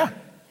gode vilje.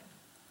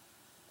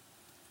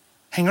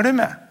 Henger du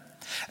med?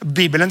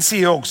 Bibelen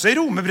sier også i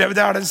Romerbrevet,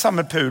 det den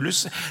samme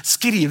Paulus,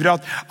 skriver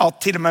at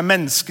til og med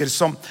mennesker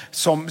som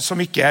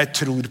ikke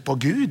tror på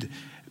Gud,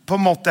 på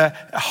en måte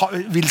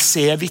vil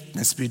se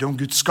vittnesbyrd om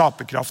Guds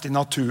skaperkraft i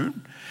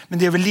naturen, men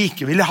de vil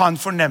likevel ha en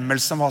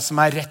fornemmelse om hva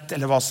som rett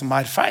eller hva som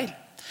feil.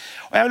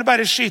 Og jeg vil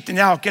bare skyte inn,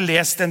 jeg har ikke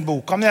lest den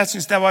boka, men jeg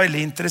synes det var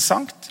veldig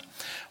interessant.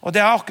 Og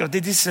det akkurat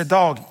i disse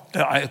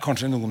dager,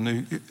 kanskje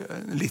noen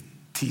litt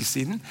tid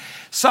siden,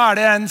 så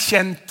det en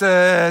kjent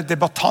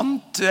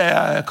debattant,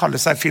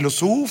 kaller seg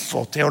filosof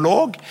og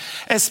teolog,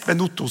 Espen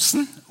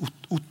Ottosen,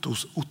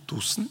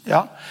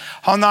 ja.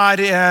 Han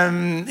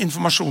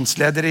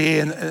informasjonsleder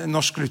i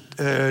Norsk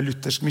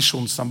Luthersk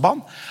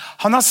Misjonssamband.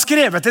 Han har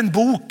skrevet en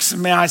bok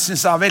som jeg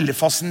synes veldig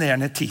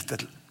fascinerende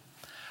titel.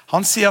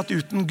 Han sier at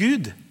uten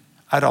Gud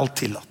alt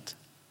tillatt.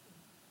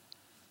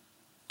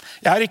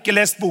 Jeg har ikke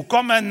lest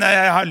boka, men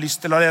jeg har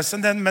lyst til å lese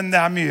den, men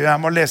det mye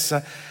jeg må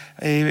lese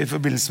i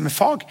forbindelse med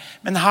fag.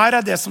 Men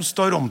her det som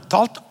står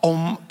omtalt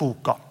om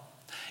boka.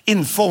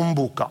 Info om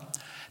boka.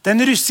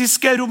 Den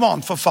russiske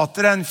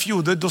romanforfatteren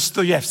Fjodor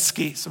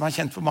Dostojevskij, som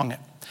kjent for mange,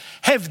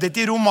 hevdet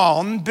i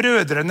romanen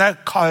Brødrene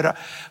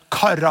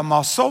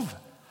Karamazov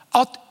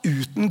at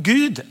uten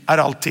Gud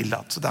alt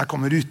tillatt. Så der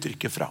kommer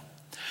uttrykket fra.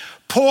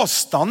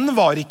 Påstanden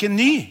var ikke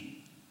ny.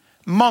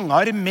 Mange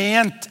har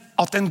ment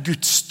at en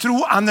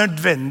gudstro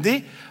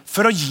nødvendig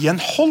for å gi en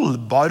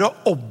holdbar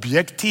og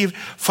objektiv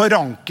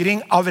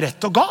forankring av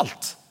rett og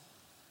galt.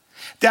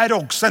 Det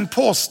også en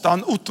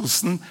påstand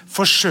Ottosen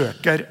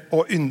forsøker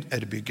å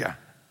underbygge.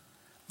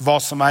 Hva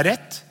som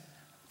rett,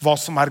 hva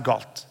som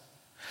galt.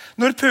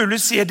 Når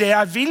Paulus sier det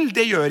jeg vil,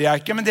 det gjør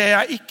jeg ikke, men det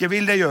jeg ikke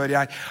vil, det gjør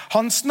jeg.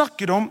 Han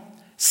snakker om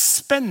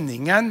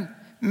spenningen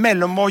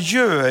mellom å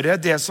gjøre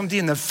det som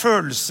dine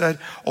følelser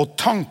og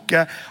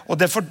tanke og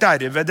det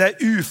fordervede,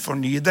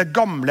 ufornyede,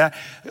 gamle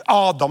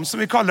Adam, som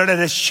vi kaller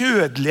det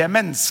kjødelige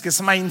mennesket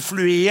som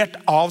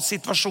influert av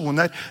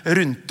situasjoner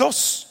rundt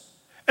oss,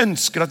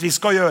 ønsker at vi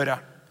skal gjøre,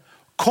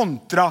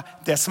 kontra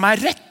det som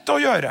rett å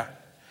gjøre.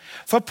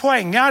 For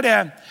poenget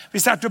det,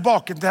 hvis jeg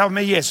tilbake til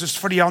med Jesus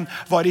fordi han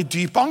var i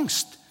dyp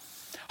angst,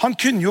 han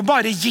kunne jo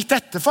bare gitt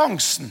etter for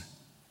angsten.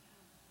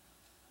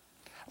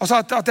 Og sa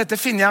at dette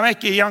finner jeg meg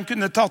ikke i. Han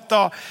kunne tatt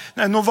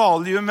noe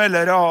valium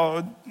eller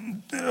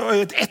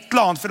et eller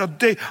annet for å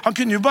dø. Han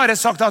kunne jo bare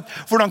sagt at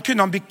hvordan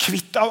kunne han bli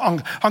kvitt av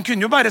angst? Han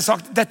kunne jo bare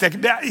sagt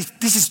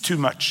this is too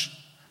much.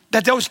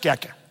 Dette orker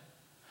jeg ikke.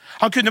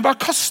 Han kunne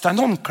bare kastet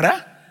en håndkle.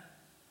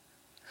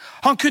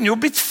 Han kunne jo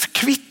blitt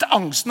kvitt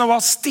angsten og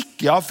var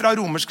stikket av fra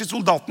romerske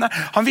soldatene.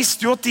 Han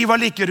visste jo at de var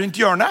like rundt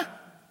hjørnet.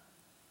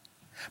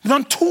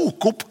 Men han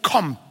tok opp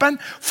kampen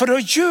for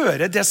å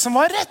gjøre det som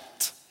var rett.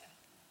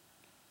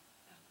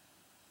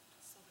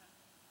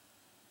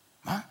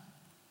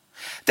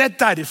 Det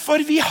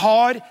derfor vi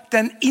har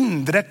den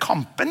indre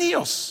kampen i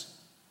oss.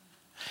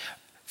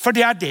 For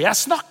det det jeg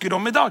snakker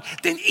om i dag.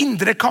 Den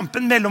indre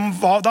kampen mellom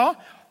hva da?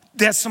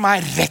 Det som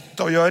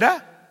rett å gjøre,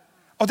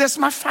 og det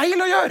som feil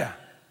å gjøre.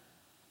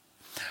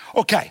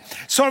 Ok,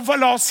 så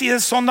la oss si det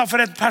sånn da,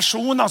 for en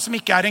person da, som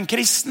ikke en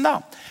kristen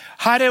da.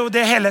 Her jo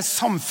det hele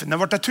samfunnet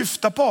vårt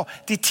tuftet på,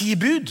 de 10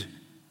 bud.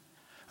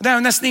 Det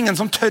jo nesten ingen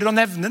som tør å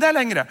nevne det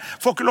lenger.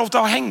 Får ikke lov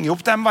til å henge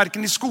opp dem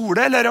hverken i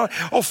skole eller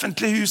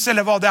offentlig hus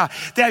eller hva det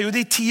Det jo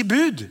de 10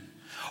 bud.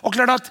 Og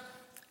klart at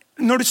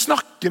når du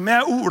snakker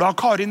med Ola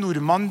og Kari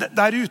Nordmann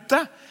der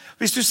ute,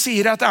 hvis du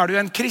sier at du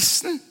en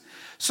kristen,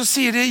 så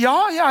sier de,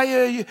 ja,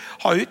 jeg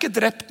har jo ikke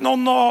drept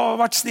noen og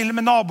vært snill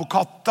med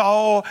nabokatta,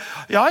 og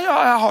ja,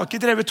 jeg har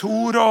ikke drevet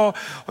hor,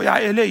 og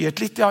jeg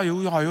løyet litt, ja,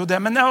 jeg har jo det,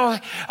 men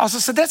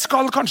altså, så det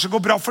skal kanskje gå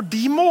bra, for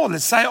de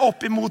måler seg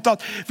opp imot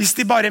at hvis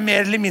de bare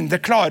mer eller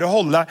mindre klarer å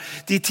holde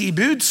de 10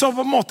 bud, så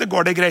på en måte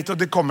går det greit, og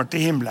de kommer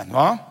til himmelen,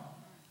 va?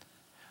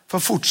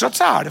 For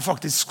fortsatt så det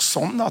faktisk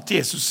sånn at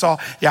Jesus sa,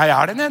 jeg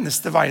den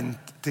eneste veien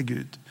til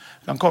Gud.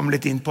 Vi kan komme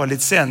litt inn på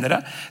litt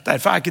senere.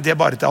 Derfor ikke det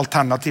bare et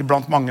alternativ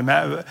blant mange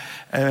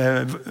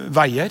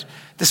veier.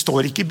 Det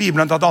står ikke i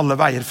Bibelen at alle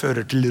veier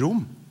fører til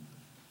Rom.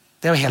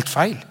 Det jo helt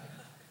feil.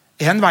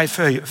 En vei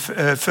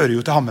fører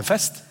jo til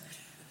Hammerfest.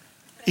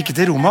 Ikke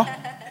til Roma.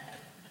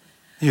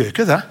 Det gjør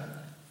ikke det.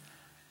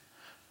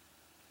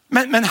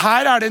 Men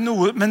her det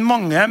noe, men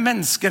mange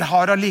mennesker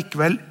har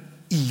allikevel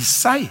i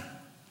seg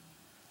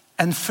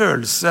en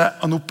følelse,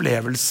 en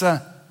opplevelse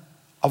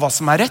av hva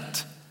som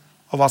rett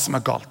og hva som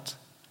galt.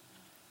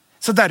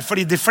 Så derfor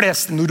i de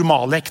fleste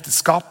normale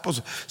ekteskap og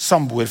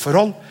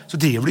samboerforhold så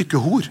driver du ikke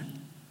hor.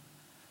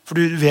 For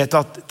du vet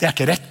at det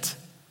ikke rett.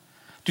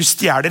 Du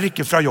stjeler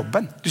ikke fra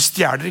jobben. Du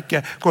stjeler ikke,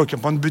 går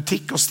ikke på en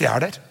butikk og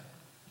stjeler.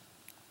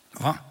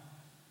 Hva?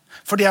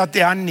 Fordi at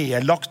det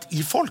nedlagt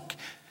i folk.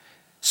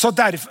 Så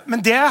derfor,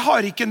 men det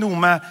har ikke noe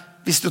med,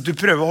 hvis du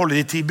prøver å holde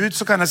de 10 bud,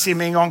 så kan jeg si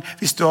med en gang,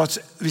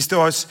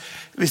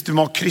 hvis du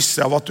må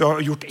krysse av at du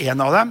har gjort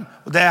en av dem,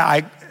 og det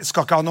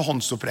skal ikke ha noen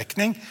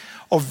håndsopprekning,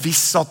 og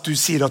hvis at du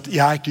sier at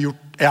jeg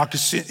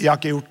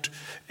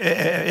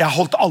har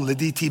holdt alle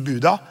de 10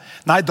 buda,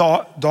 nei,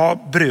 da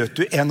brøt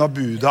du en av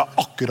buda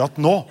akkurat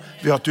nå,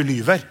 ved at du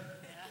lyver.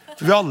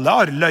 For vi alle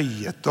har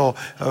løyet og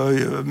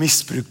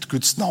misbrukt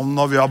Guds navn,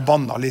 og vi har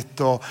bannet litt,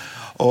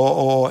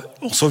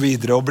 og så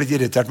videre, og blitt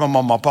irritert med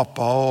mamma og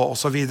pappa, og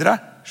så videre.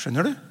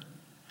 Skjønner du?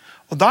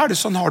 Og da det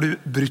sånn, har du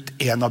brutt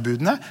en av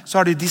budene, så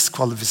har du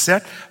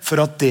diskvalifisert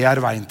for at det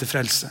veien til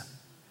frelse.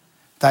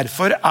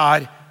 Derfor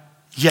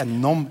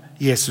gjennom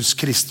Jesus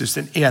Kristus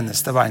den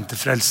eneste veien til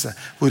frelse.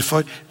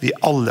 Hvorfor? Vi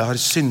alle har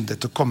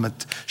syndet og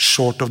kommet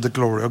short of the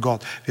glory of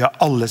God. Vi har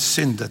alle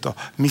syndet og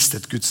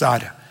mistet Guds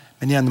ære.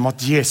 Men gjennom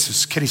at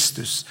Jesus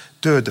Kristus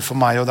døde for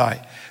meg og deg,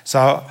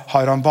 så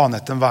har han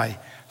banet en vei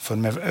for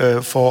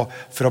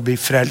å bli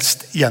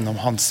frelst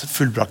gjennom hans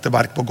fullbrakte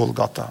verk på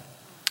Golgata.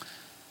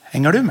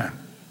 Henger du med?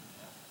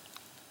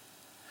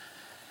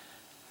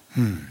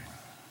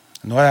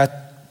 Nå har jeg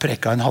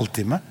prekket en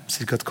halvtime,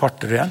 cirka et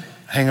kvarter igjen.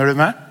 Henger du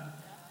med?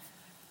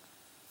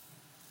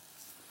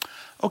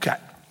 Ok.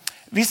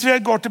 Hvis vi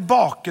går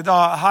tilbake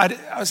da,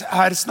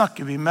 her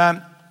snakker vi med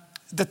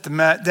dette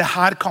med, det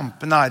her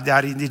kampen det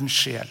i din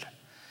sjel.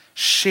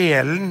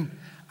 Sjelen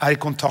i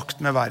kontakt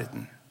med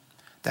verden.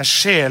 Det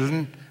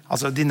sjelen,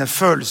 altså dine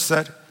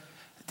følelser,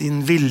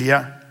 din vilje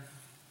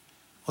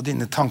og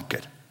dine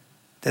tanker.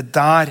 Det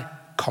der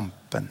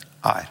kampen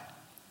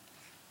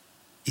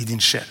i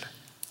din sjel.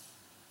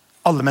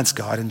 Alle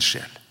mennesker har en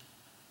sjel.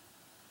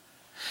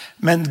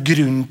 Men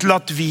grunnen til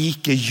at vi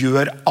ikke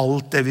gjør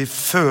alt det vi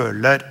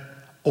føler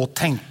og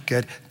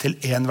tenker til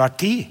enhver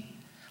tid,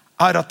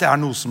 at det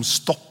noe som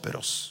stopper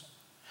oss.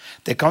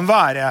 Det kan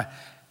være,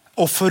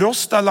 og for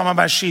oss da, la meg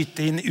bare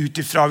skyte inn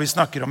utifra vi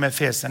snakker om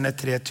Efeserne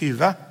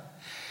 3:20,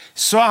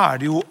 så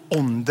det jo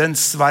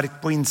åndens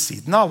verk på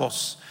innsiden av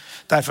oss.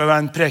 Derfor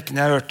var en preken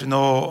jeg hørte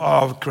nå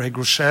av Craig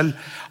Rochelle.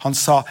 Han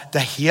sa,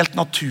 det helt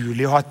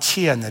naturlig å ha et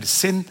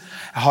tjenersinn,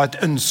 ha et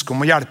ønske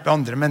om å hjelpe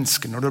andre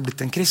mennesker når du har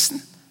blitt en kristen.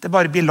 Det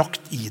bare blir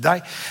lagt i deg.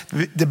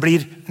 Det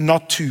blir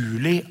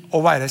naturlig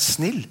å være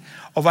snill,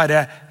 å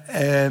være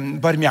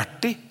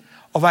barmhjertig,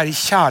 å være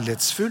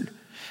kjærlighetsfull.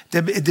 For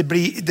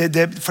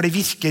det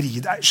virker i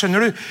deg.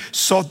 Skjønner du?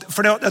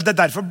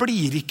 Derfor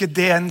blir ikke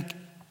det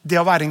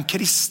å være en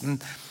kristen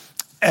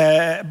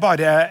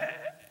bare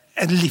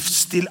en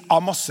livsstil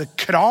av masse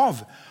krav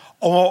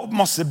og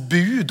masse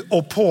bud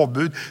og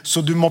påbud,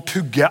 så du må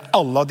pugge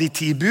alle de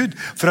 10 bud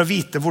for å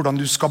vite hvordan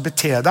du skal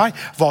bete deg,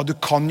 hva du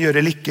kan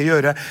gjøre eller ikke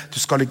gjøre. Du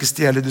skal ikke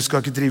stjele, du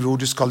skal ikke drive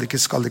ord, du skal ikke,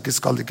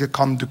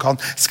 kan, du kan,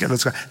 skal.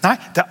 Nei,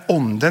 det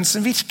ånden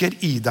som virker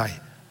i deg,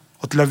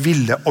 og til å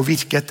ville og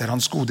virke etter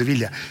hans gode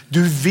vilje.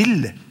 Du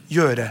vil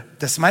gjøre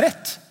det som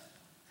rett.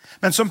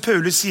 Men som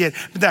Paulus sier,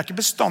 men det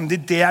ikke bestandig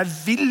det jeg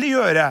vil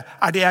gjøre,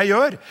 det jeg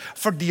gjør.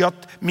 Fordi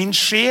at min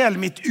sjel,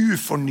 mitt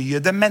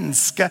ufornyede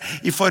menneske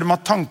i form av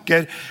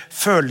tanker,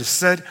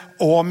 følelser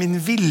og min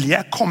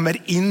vilje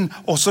kommer inn,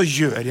 og så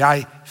gjør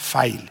jeg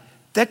feil.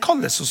 Det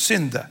kalles å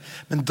synde.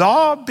 Men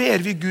da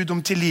ber vi Gud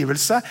om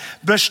tilgivelse,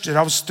 børster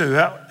av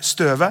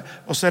støvet,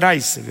 og så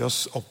reiser vi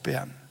oss opp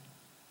igjen.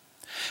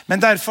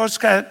 Men derfor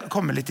skal jeg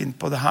komme litt inn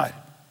på det her.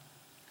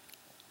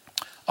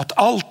 At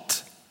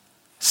alt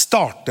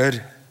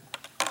starter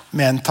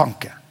med en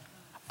tanke.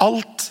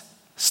 Alt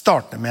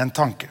starter med en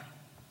tanke.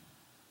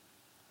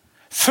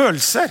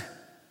 Følelser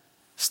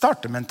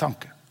starter med en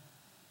tanke.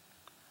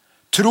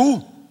 Tro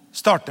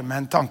starter med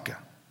en tanke.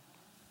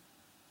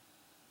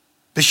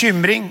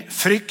 Bekymring,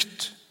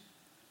 frykt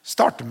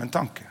starter med en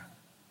tanke.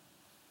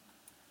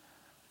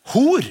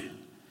 Hor,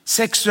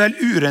 seksuell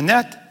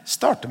urenhet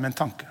starter med en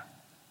tanke.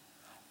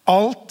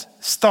 Alt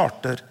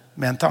starter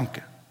med en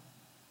tanke.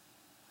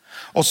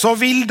 Og så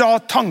vil da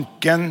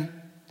tanken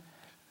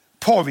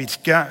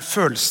påvirke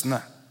følelsene.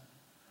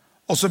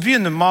 Og så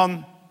begynner man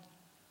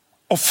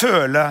å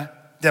føle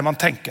det man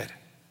tenker.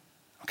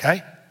 Ok?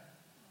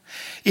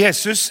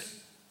 Jesus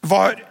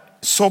var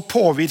så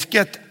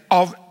påvirket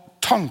av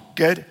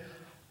tanker,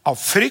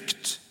 av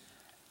frykt,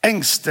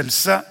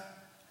 engstelse,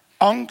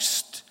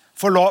 angst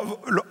for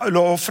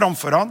lov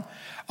framfor han,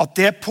 at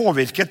det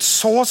påvirket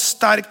så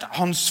sterkt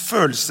hans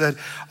følelser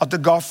at det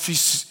ga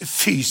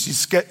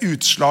fysiske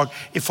utslag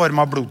i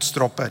form av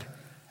blodstråper.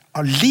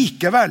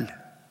 Allikevel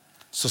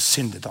så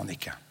syndet han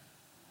ikke.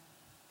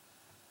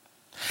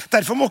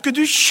 Derfor må ikke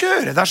du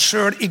kjøre deg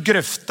selv i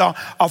grøfta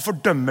av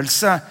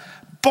fordømmelse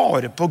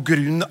bare på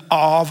grunn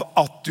av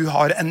at du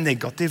har en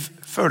negativ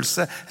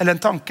følelse eller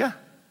en tanke.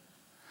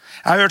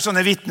 Jeg har hørt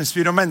sånne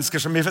vittnesbyrd om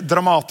mennesker som er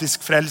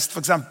dramatisk frelst,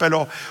 for eksempel,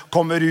 og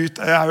kommer ut,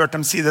 jeg har hørt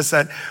dem si det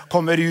selv,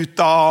 kommer ut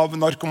av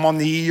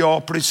narkomani,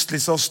 og plutselig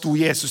så sto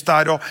Jesus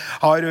der, og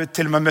har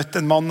til og med møtt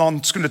en mann,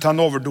 han skulle ta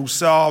en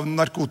overdose av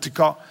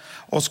narkotika,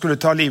 og skulle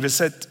ta livet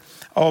sitt,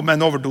 og med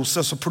en overdose,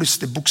 så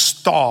plutselig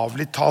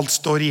bokstavelig talt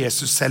står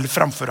Jesus selv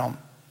framfor ham.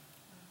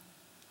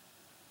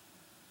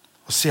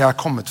 Og sier, jeg er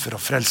kommet for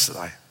å frelse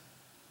deg.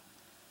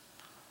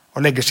 Og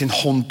legger sin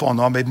hånd på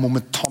han, og han blir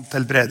momentant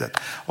helbredet.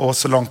 Og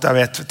så langt jeg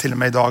vet, til og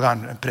med i dag er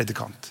han en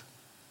predikant.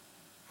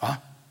 Hva?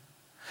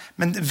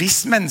 Men hvis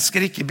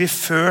mennesker ikke blir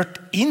ført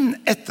inn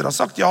etter å ha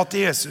sagt ja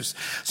til Jesus,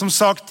 som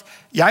sagt,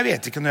 jeg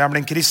vet ikke når jeg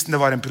ble en kristen, det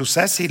var en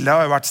prosess, Hille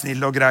har jo vært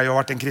snill og grei og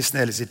vært en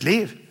kristen hele sitt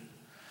liv.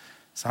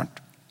 Sant?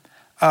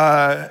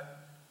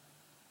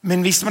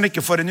 Men hvis man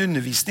ikke får en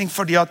undervisning,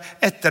 fordi at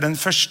etter den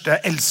første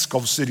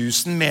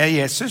elskovsrusen med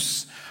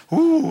Jesus,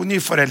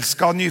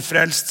 nyforelsket,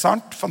 nyfrelst,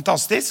 sant?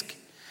 Fantastisk.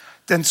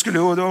 Den skulle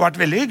jo vært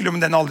veldig hyggelig,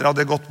 men den aldri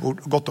hadde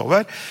gått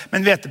over.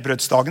 Men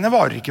hvetebrødsdagene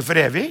varer ikke for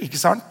evig,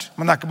 ikke sant?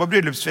 Man er ikke på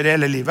bryllupsferie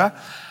hele livet.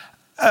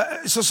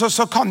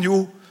 Så kan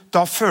jo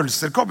da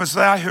følelser komme.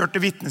 Så jeg har hørt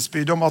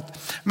vittnesbyrd om at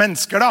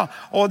mennesker da,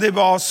 og de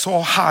var så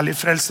herlig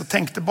frelst og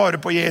tenkte bare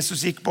på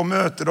Jesus, gikk på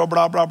møter og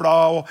bla bla bla,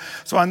 og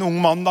så var en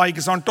ung mann da,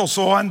 ikke sant? Og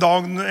så en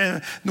dag,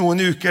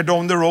 noen uker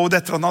down the road,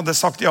 etter han hadde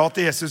sagt ja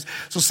til Jesus,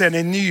 så ser han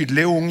en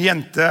nydelig ung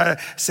jente,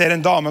 ser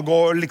en dame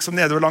gå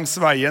liksom nedover langs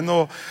veien,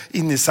 og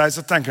inni seg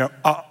så tenker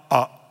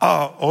han,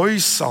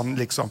 oi sann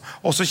liksom.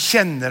 Og så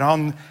kjenner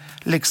han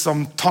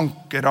liksom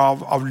tanker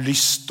av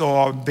lyst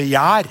og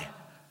begjær.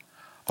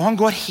 Og han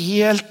går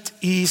helt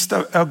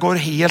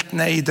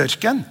ned i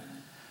dørken.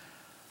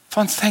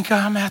 For han tenker,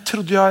 ja, men jeg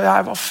trodde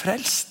jeg var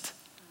frelst.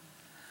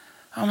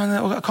 Ja, men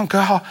jeg kan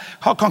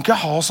ikke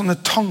ha sånne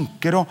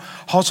tanker og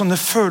ha sånne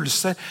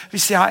følelser.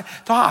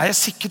 Da er jeg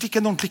sikkert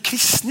ikke en ordentlig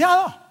kristen, ja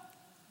da.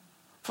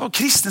 For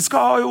kristne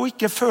skal jo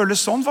ikke føle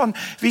sånn, for han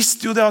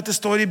visste jo det at det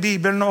står i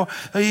Bibelen, og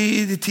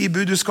i de 10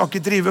 bud, du skal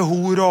ikke drive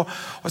hor,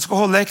 og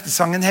skal holde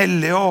ektesangen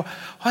hellig,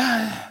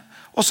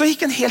 og så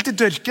gikk han helt i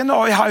dørken,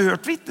 og jeg har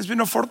hørt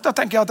vittnesbyrd om folk, da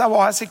tenker jeg at jeg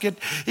var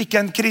sikkert ikke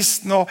en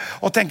kristen,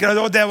 og tenker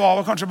at det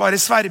var kanskje bare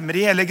svermer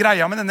i hele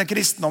greia med denne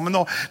kristendommen,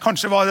 og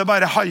kanskje var det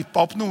bare hypet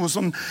opp noe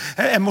sånn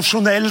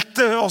emosjonelt,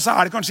 og så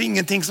er det kanskje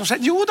ingenting som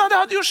skjedde. Jo da, det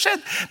hadde jo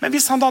skjedd, men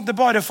hvis han hadde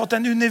bare fått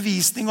en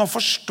undervisning og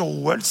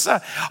forståelse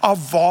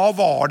av hva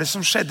var det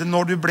som skjedde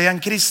når du ble en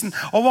kristen,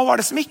 og hva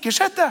var det som ikke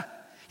skjedde?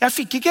 Jeg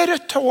fikk ikke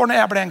rødt hår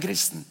når jeg ble en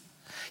kristen.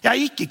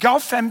 Jeg gikk ikke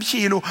av 5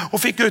 kilo og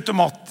fikk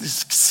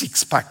automatisk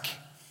sixpack.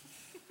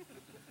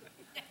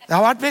 Det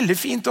har vært veldig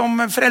fint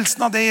om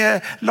frelsen hadde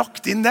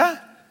lagt inn det.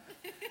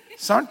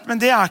 Sant? Men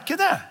det er ikke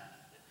det.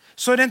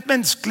 Så rent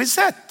menneskelig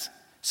sett,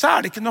 så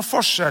er det ikke noe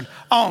forskjell.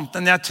 Annet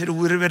enn jeg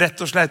tror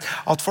rett og slett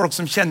at folk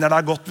som kjenner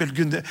deg godt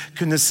vil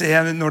kunne se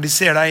når de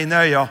ser deg inn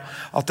i øya,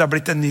 at det har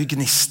blitt en ny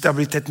gnist, det har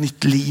blitt et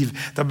nytt liv,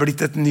 det har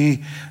blitt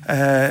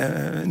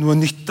noe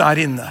nytt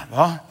der inne.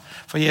 Hva?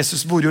 For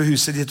Jesus bor jo i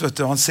huset ditt, vet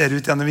du, og han ser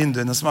ut gjennom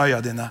vinduene som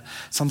øya dine.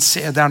 Så han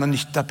ser det er noe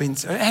nytt der på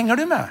innsiden.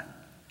 Henger du med?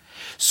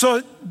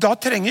 Så da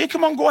trenger ikke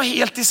man gå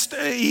helt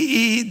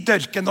i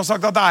dørken og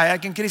sagt at da er jeg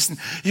ikke en kristen.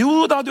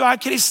 Jo da, du er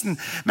kristen,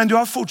 men du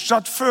har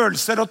fortsatt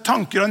følelser og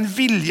tanker og en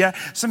vilje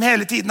som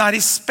hele tiden er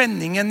i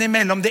spenningen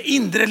mellom det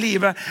indre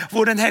livet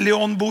hvor den hellige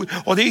ånd bor,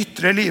 og det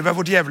ytre livet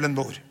hvor djevelen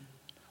bor.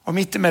 Og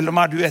midt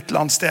imellom er du et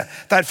eller annet sted.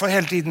 Derfor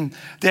hele tiden,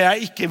 det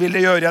jeg ikke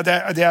ville gjøre,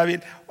 det jeg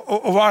vil.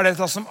 Og hva er det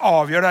da som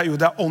avgjør det? Jo,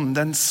 det er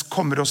åndens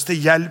kommer oss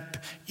til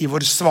hjelp i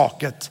vår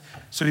svakhet,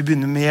 så vi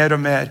begynner mer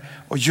og mer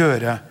å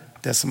gjøre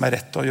det som er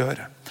rett å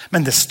gjøre.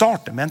 Men det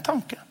starter med en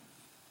tanke.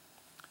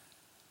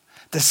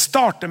 Det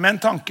starter med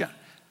en tanke.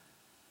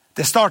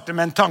 Det starter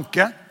med en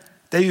tanke.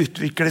 Det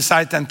utvikler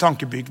seg til en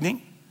tankebygning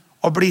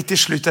og blir til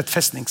slutt et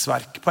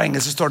festningsverk. På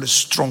engelsk står det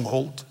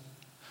stronghold.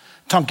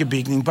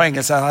 Tankebygning på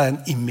engelsk er en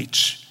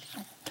image.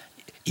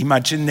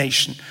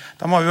 Imagination.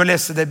 Da må vi jo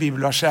lese det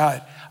bibelverset her.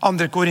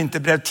 2.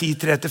 Korinterbrev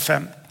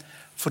 10:3-5.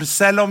 For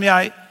selv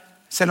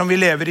om vi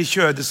lever i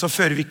kjødet, så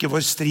fører vi ikke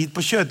vår strid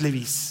på kjødelig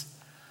vis.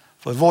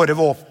 For våre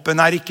våpen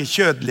er ikke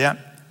kjødelige,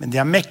 men de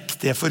er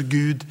mektige for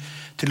Gud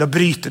til å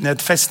bryte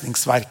ned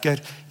festningsverker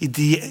i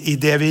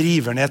det vi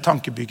river ned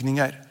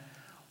tankebygninger.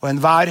 Og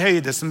enhver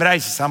høyde som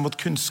reiser seg mot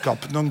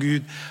kunnskapen om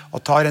Gud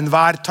og tar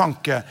enhver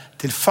tanke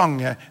til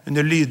fange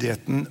under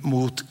lydigheten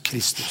mot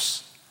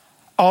Kristus.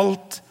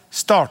 Alt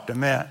starter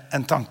med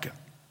en tanke.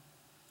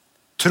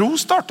 Tro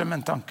starter med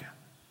en tanke.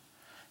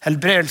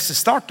 Helbredelse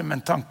starter med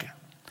en tanke.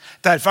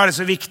 Derfor er det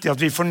så viktig at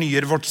vi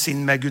fornyer vårt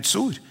sinn med Guds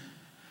ord.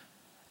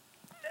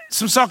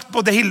 Som sagt,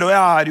 både Hille og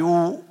jeg er jo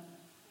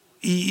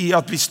i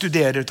at vi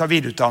studerer, tar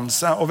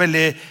videreutdannelse, og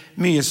veldig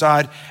mye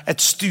så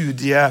et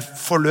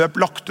studieforløp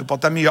lagt opp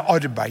at det mye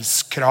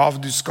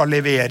arbeidskrav du skal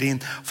levere inn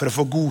for å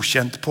få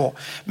godkjent på.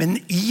 Men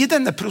i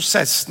denne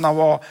prosessen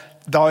av å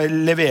da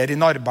levere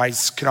inn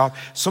arbeidskrav,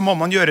 så må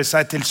man gjøre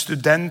seg til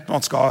student,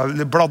 man skal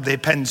bladde i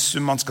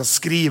pensum, man skal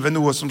skrive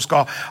noe som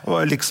skal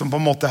liksom på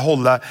en måte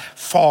holde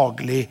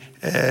faglig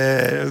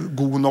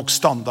god nok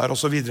standard og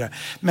så videre.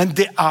 Men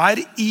det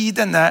i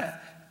denne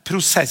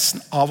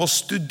prosessen av å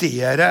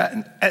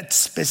studere et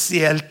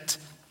spesielt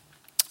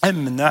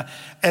emne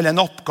eller en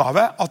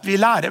oppgave, at vi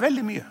lærer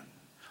veldig mye.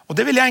 Og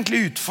det vil jeg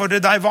egentlig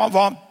utfordre deg.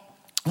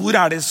 Hvor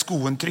det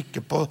skoen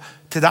trykker på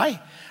til deg?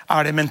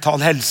 Det mental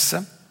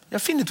helse? Ja,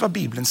 finn ut hva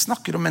Bibelen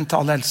snakker om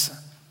mental helse.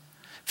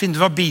 Finn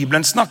ut hva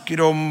Bibelen snakker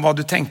om hva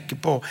du tenker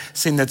på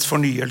sinnets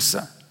fornyelse.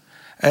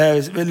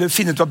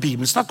 Finn ut hva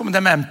Bibelen snakker om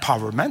det med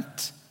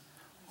empowerment.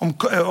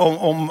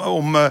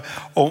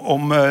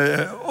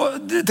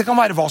 Det kan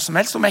være hva som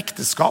helst, om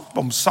ekteskap,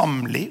 om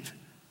samliv,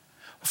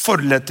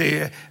 forholdet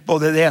til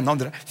både det ene og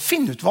andre.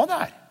 Finn ut hva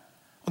det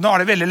Og nå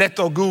det veldig lett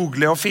å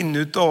google og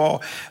finne ut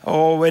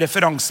og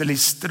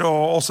referanselister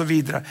og så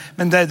videre.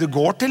 Men det du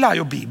går til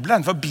jo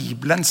Bibelen, for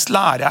Bibelens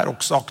lære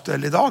også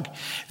aktuell i dag.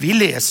 Vi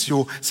leser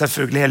jo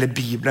selvfølgelig hele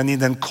Bibelen i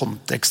den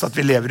kontekst at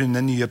vi lever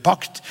under nye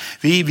pakt.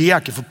 Vi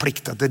ikke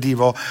forpliktet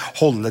til å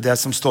holde det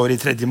som står i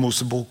 3.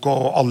 Mosebok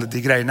og alle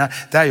de greiene.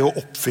 Det jo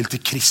oppfylt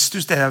i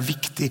Kristus. Det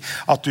viktig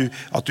at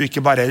du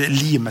ikke bare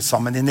limer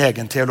sammen din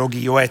egen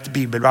teologi og et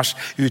bibelvers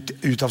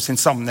ut av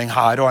sin sammenheng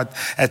her og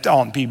et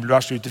annet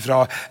bibelvers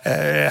utifra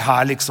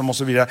her liksom og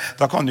så videre.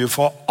 Da kan du jo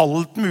få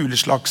alt mulig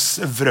slags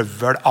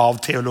vrøvl av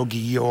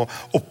teologi og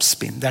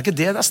oppspinn. Det ikke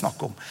det snakk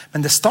om,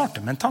 men det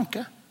starter med en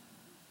tanke.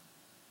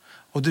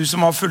 Og du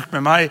som har fulgt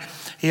med meg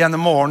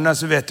gjennom årene,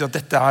 så vet du at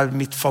dette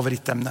mitt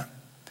favorittemne.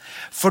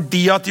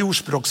 Fordi at i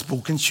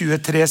ordspråksboken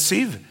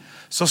 23:7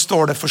 så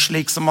står det for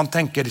slik som man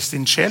tenker i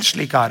sin sjel,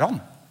 slik han.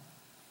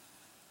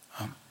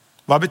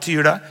 Hva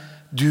betyr det?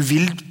 Du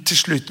vil til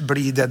slutt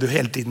bli det du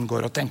hele tiden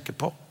går og tenker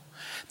på.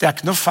 Det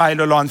ikke noe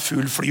feil å la en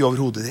fugl fly over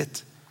hodet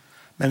ditt.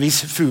 Men hvis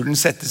fuglen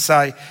setter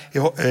seg i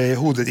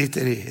hodet ditt,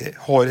 eller i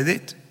håret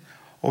ditt,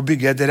 og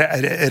bygger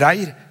et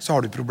reir, så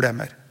har du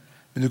problemer.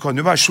 Men du kan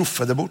jo bare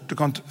skjuffe det bort, du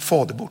kan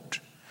få det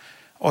bort.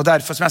 Og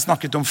derfor, som jeg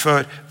snakket om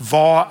før,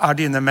 hva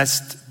dine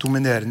mest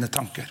dominerende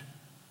tanker?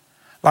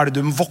 Hva det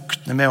du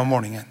våkner med om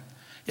morgenen?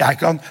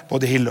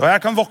 Både Hille og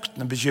jeg kan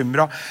våkne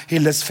bekymret.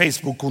 Hilles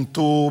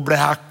Facebook-konto ble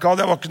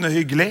hacket, det var ikke noe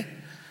hyggelig.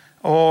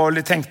 Og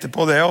tenkte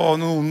på det, og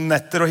noen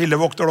netter, og Hille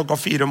våkte klokka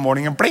 4 om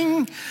morgenen,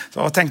 pling! Så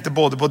jeg tenkte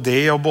både på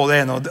det, og både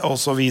en og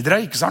så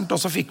videre, ikke sant? Og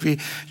så fikk vi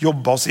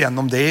jobba oss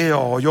gjennom det,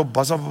 og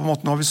jobba så på en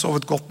måte, nå har vi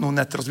sovet godt noen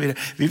netter, og så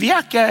videre. Vi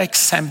ikke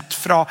eksemt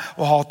fra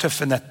å ha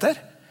tøffe netter.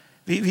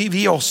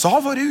 Vi også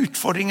har våre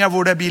utfordringer,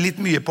 hvor det blir litt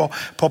mye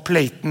på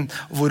pleiten,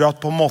 hvor at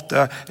på en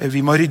måte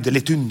vi må rydde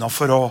litt unna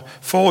for å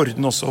få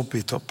orden også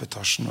oppe i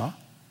toppetasjen. Va?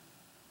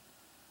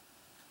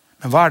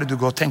 Men hva det du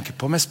går og tenker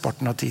på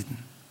mesteparten av tiden?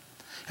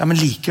 Ja, men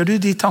liker du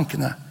de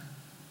tankene?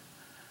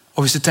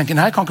 Og hvis du tenker,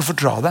 nei, jeg kan ikke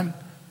fordra dem.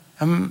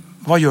 Ja, men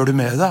hva gjør du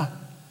med det da?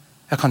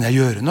 Ja, kan jeg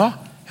gjøre noe?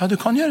 Ja, du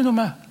kan gjøre noe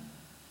med.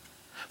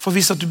 For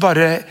hvis at du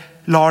bare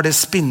lar det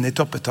spinne i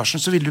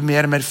toppetasjen, så vil du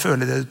mer og mer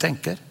føle det du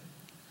tenker.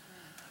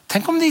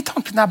 Tenk om de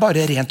tankene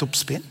bare rent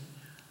oppspinn.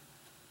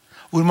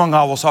 Hvor mange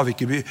av oss har vi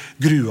ikke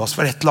gruet oss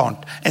for et eller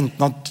annet?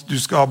 Enten at du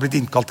skal ha blitt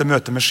innkalt til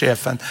møte med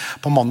sjefen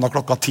på mandag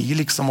klokka 10,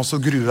 liksom, og så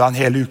gruer deg en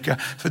hel uke,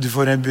 for du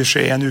får en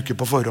beskjed en uke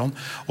på forhånd,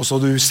 og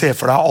så du ser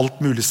for deg alt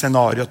mulig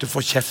scenario, at du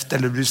får kjeft,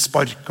 eller blir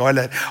sparket,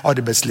 eller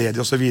arbeidsledig,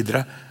 og så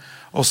videre.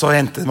 Og så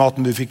endte det med at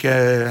du fikk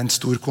en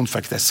stor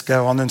konfekteske,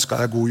 og han ønsket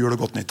deg god jul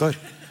og godt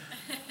nyttår.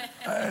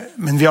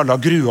 Men vi alle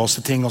har gruet oss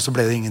til ting, og så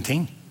ble det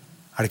ingenting.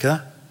 Det ikke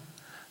det?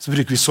 Så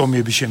bruker vi så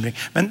mye bekymring.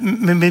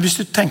 Men hvis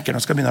du tenker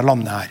når du skal begynne å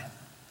lande her,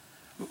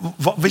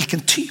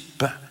 hvilken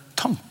type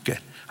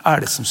tanker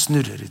det som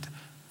snurrer i det?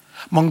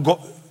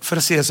 For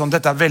å si det sånn,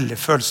 dette veldig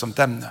følsomt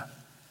emne.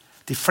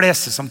 De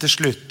fleste som til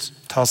slutt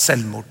tar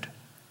selvmord,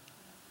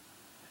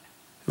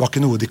 det var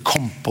ikke noe de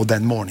kom på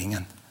den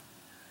morgenen.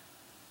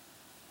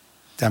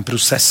 Det en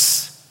prosess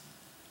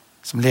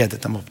som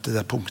ledet dem opp til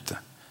det punktet.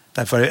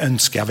 Derfor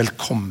ønsker jeg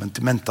velkommen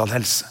til mental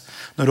helse.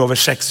 Når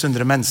over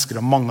 600 mennesker,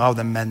 og mange av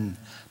dem menn,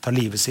 tar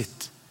livet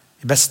sitt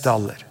i beste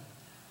alder.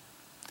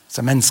 Så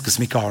mennesker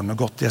som ikke har noe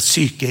godt, de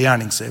syke i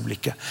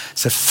gjerningsøyeblikket.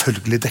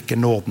 Selvfølgelig dekker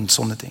nåden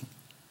sånne ting.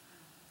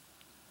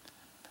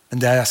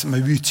 Men det jeg som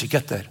utkikk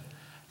etter.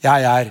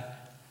 Jeg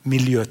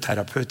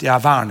miljøterapeut,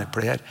 jeg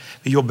vernepleier.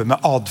 Vi jobber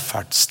med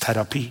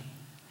adferdsterapi.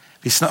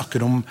 Vi snakker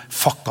om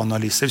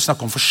faktanalyser, vi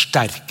snakker om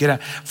forsterkere.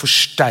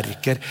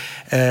 Forsterker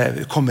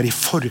kommer i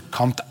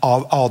forkant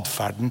av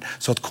adferden,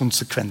 så at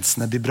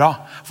konsekvensene blir bra.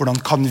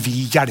 Hvordan kan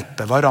vi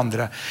hjelpe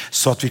hverandre,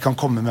 så at vi kan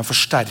komme med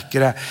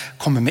forsterkere,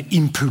 komme med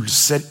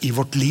impulser i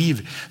vårt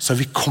liv, så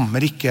vi kommer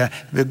ikke,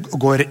 vi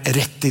går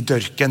rett i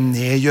dørken,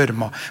 ned i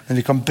gjørma, men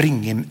vi kan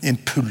bringe inn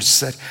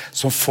impulser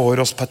som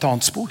får oss på et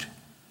annet spor.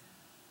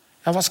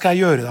 Ja, hva skal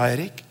jeg gjøre da,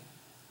 Erik?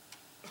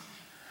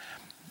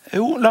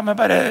 Jo, la meg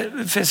bare,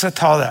 for jeg skal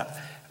ta det.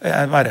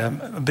 Jeg bare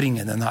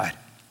bringer den her.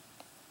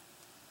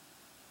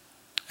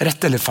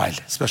 Rett eller feil?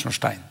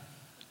 Spørsmålstegn.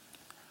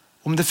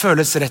 Om det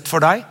føles rett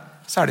for deg,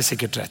 så det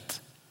sikkert rett.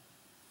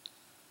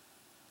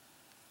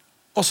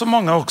 Og så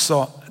mange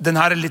også, den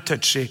her litt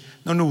touchy,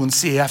 når noen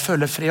sier, jeg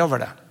føler fred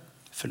over det.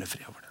 Jeg føler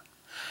fred over det.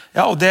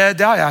 Ja, og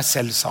det har jeg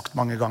selv sagt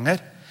mange ganger.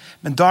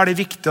 Men da det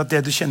viktig at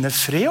det du kjenner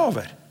fred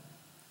over,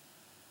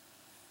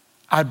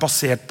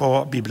 basert på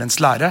Bibelens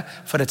lære.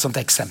 For et sånt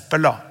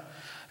eksempel da.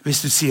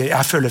 Hvis du sier,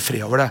 jeg føler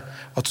fred over det,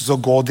 at du så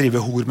gå og drive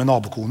hor med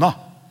nabokona,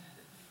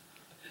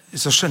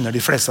 så skjønner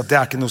de fleste at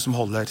det ikke noe som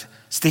holder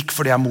stikk,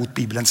 for det mot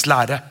Bibelens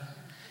lære.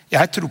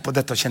 Jeg tror på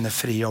dette å kjenne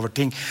fred over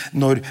ting,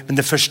 men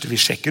det første vi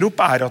sjekker opp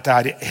at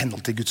det i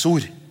henhold til Guds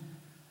ord.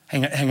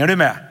 Henger du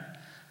med?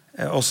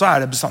 Og så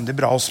det bestandig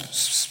bra å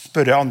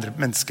spørre andre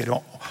mennesker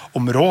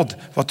om råd.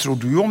 Hva tror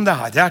du om det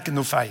her? Det ikke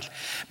noe feil.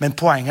 Men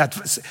poenget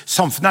at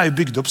samfunnet jo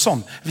bygd opp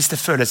sånn, hvis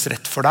det føles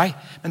rett for deg.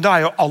 Men da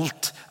jo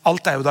alt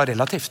jo da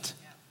relativt.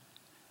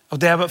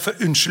 Og det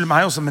unnskyld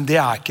meg også, men det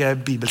ikke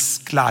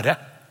bibelsk lære.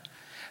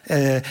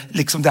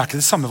 Liksom det ikke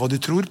det samme hva du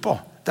tror på.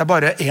 Det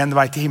bare en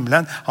vei til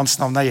himmelen. Hans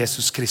navn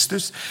Jesus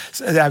Kristus.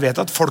 Jeg vet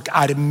at folk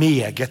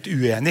meget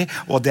uenige,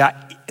 og det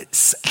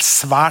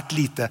svært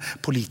lite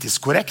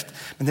politisk korrekt.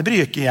 Men det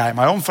bryr ikke jeg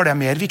meg om, for det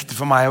mer viktig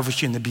for meg å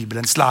forkynne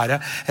Bibelens lære,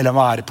 eller å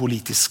være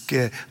politisk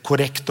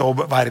korrekt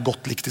og være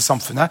godt likt i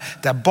samfunnet.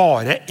 Det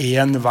bare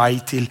en vei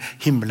til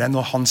himmelen,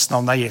 og hans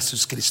navn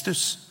Jesus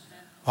Kristus.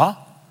 Hva?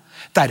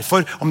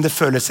 Derfor, om det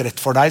føles rett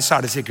for deg,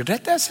 så det sikkert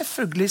rett. Det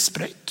selvfølgelig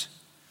sprøyt.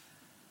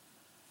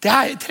 Det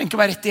trenger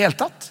ikke være rett i hele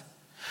tatt.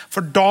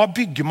 For da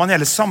bygger man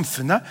hele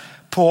samfunnet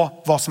på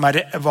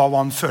hva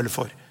man føler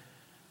for.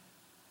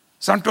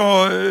 Sant?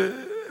 Og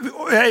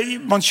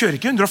man kjører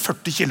ikke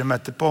 140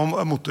 kilometer på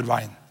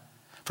motorveien.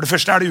 For det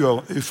første det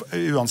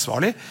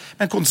uansvarlig,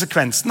 men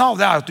konsekvensen av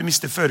det at du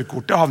mister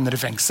førerkortet, havner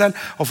i fengsel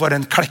og får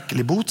en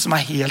klekkelig bot som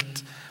helt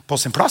på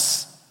sin plass.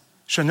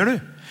 Skjønner du?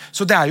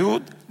 Så det jo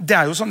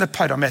sånne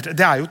parametre.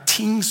 Det jo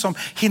ting som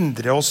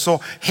hindrer oss å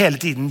hele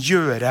tiden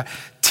gjøre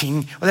ting.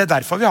 Og det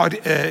derfor vi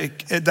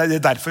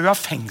har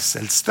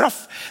fengselsstraff.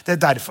 Det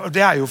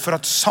jo for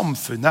at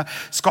samfunnet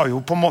skal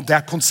jo på en måte,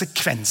 det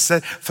konsekvenser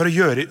for å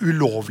gjøre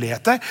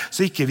ulovligheter,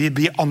 så ikke vi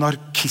blir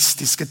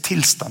anarkistiske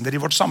tilstander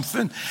i vårt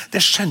samfunn.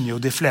 Det skjønner jo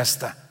de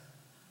fleste.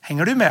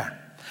 Henger du med?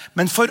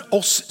 Men for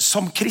oss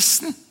som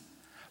kristen,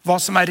 hva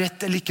som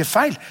rett eller ikke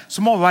feil,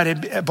 så må det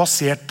være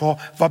basert på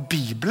hva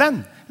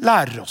Bibelen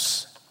lærer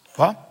oss.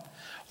 Hva?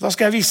 Og da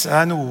skal jeg vise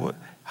deg noe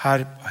her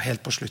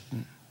helt på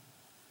slutten.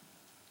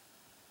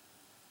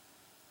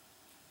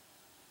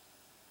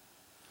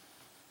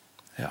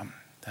 Ja,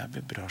 det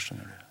blir bra,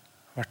 skjønner du.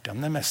 Jeg har vært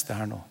gjennom det meste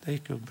her nå. Det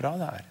gikk jo bra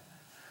det her.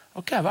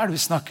 Ok, hva det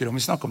vi snakker om?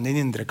 Vi snakker om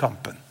den indre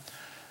kampen.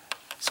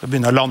 Skal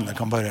begynne å lande,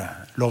 kan bare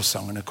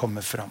lovsangerne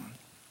komme fram.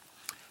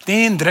 Den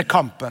indre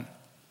kampen.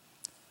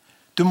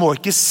 Du må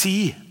ikke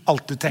si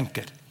alt du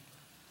tenker.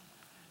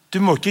 Du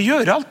må ikke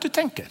gjøre alt du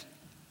tenker.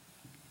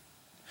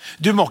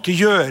 Du må ikke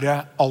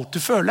gjøre alt du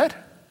føler.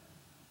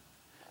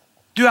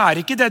 Du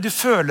ikke det du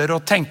føler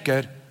og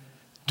tenker.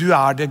 Du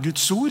det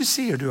Guds ord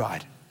sier du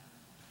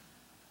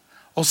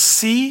Og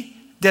si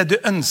det du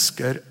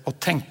ønsker å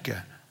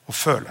tenke og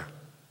føle.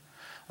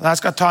 Og jeg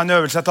skal ta en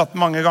øvelse jeg har tatt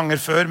mange ganger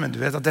før, men du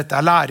vet at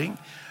dette læring.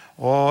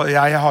 Og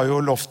jeg har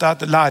jo lovt deg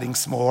at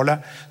læringsmålet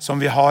som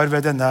vi har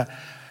ved denne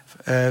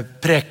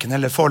preken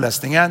eller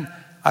forelesningen,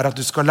 at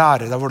du skal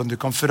lære deg hvordan du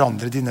kan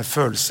forandre dine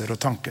følelser og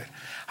tanker.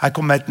 Her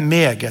kommer et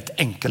meget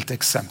enkelt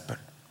eksempel.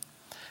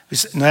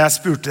 Når jeg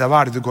spurte deg,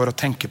 hva det du går og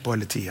tenker på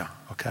hele tiden?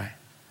 Ok,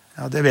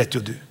 ja, det vet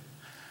jo du.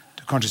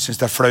 Du kanskje synes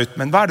det flaut,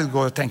 men hva det du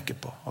går og tenker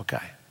på? Ok.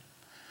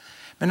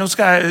 Men nå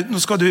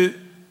skal du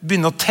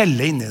begynne å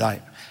telle inn i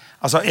deg.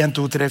 Altså 1,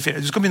 2, 3,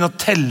 4. Du skal begynne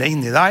å telle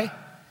inn i deg.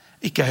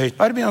 Ikke høyt,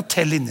 bare begynne å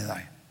telle inn i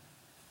deg.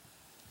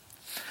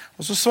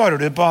 Og så svarer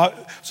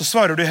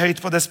du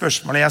høyt på det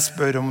spørsmålet jeg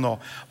spør om nå.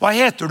 Hva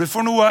heter du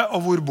for noe, og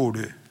hvor bor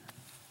du?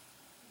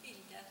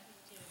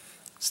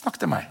 Snakk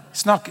til meg.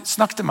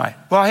 Snakk til meg.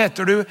 Hva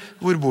heter du?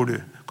 Hvor bor du?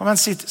 Kom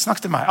igjen, snakk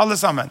til meg, alle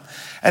sammen.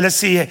 Eller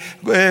si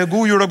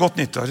god jul og godt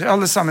nyttår.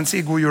 Alle sammen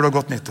si god jul og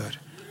godt nyttår.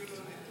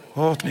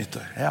 Godt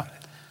nyttår, ja.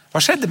 Hva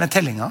skjedde med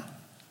tellinga?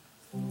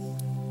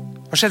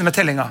 Hva skjedde med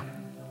tellinga?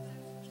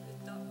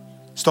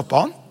 Stoppet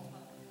han?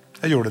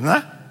 Jeg gjorde den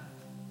det.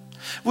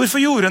 Hvorfor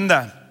gjorde han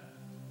det?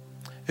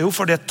 Jo,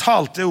 for det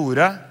talte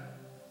ordet,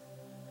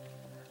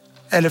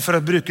 eller for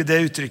å bruke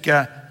det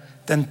uttrykket,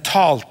 den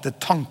talte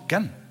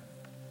tanken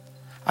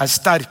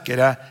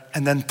sterkere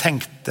enn den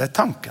tenkte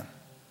tanken.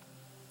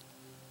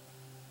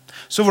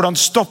 Så hvordan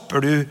stopper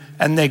du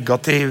en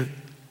negativ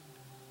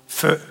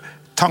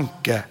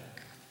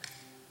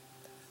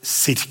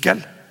tankesirkel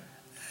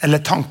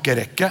eller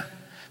tankerekke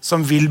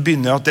som vil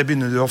begynne, at det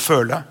begynner du å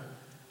føle?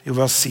 Jo,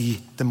 ved å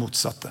si det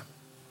motsatte.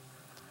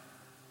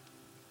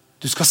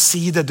 Du skal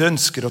si det du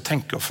ønsker å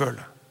tenke og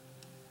føle.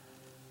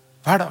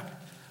 Hver dag.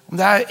 Om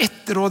det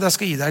ett råd jeg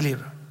skal gi deg i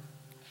livet.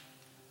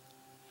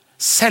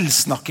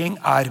 Selvsnakking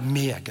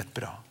meget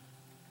bra.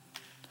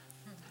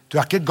 Du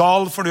ikke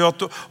gal fordi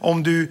at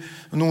om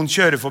noen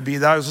kjører forbi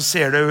deg, og så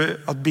ser du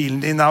at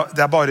bilen din,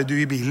 det bare du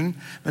I bilen,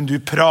 men du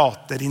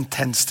prater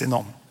intenst til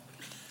noen.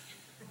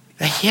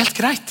 Det helt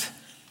greit.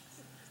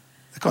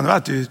 Det kan jo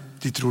være at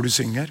de tror du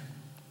synger,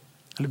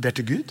 eller ber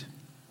til Gud,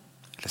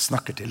 eller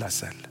snakker til deg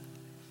selv.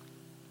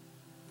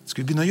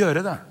 Skal vi begynne å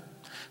gjøre det?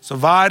 Så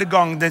hver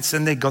gang disse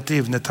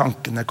negative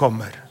tankene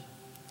kommer,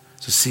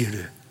 så sier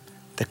du,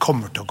 det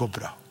kommer til å gå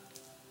bra.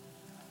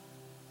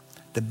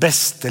 Det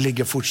beste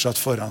ligger fortsatt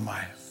foran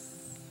meg.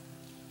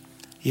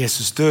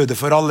 Jesus døde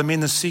for alle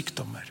mine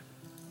sykdommer.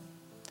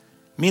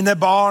 Mine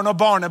barn og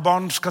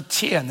barnebarn skal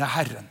tjene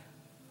Herren.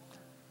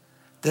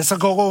 Det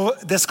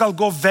skal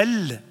gå vel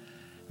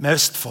med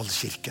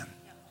Østfoldkirken.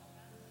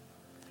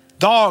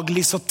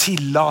 Daglig så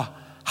tilla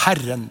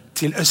Herren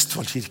til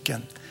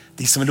Østfoldkirken,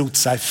 de som lot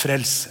seg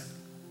frelse.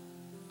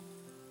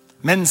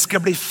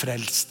 Mennesker blir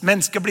frelst.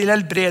 Mennesker blir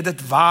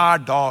helbredet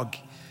hver dag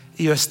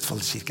I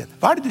Østfoldkirken.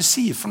 Hva det du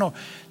sier for noe?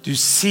 Du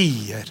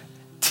sier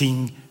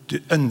ting du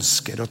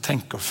ønsker å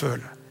tenke og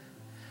føle.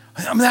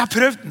 Ja, men jeg har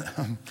prøvd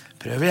den.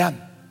 Prøv igjen.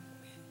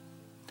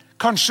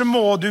 Kanskje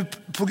må du,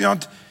 på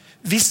grunn av,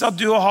 hvis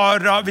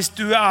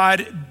du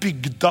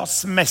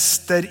bygdas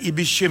mester I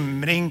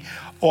bekymring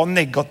og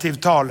negativ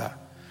tale,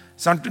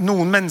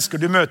 noen mennesker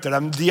du møter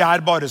dem, de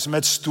bare som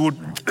et stort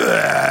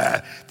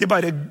de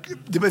bare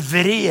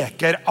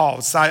vreker av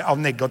seg av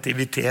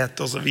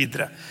negativitet og så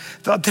videre.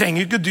 Da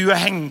trenger ikke du å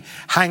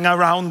hang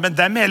around med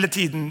dem hele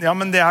tiden. Ja,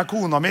 men det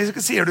kona mi,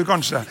 sier du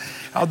kanskje.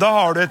 Ja, da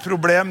har du et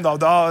problem da.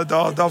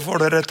 Da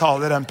får dere ta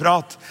dere en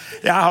prat.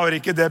 Jeg har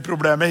ikke det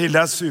problemet.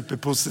 Hilde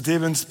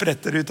superpositiv. Hun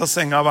spretter ut av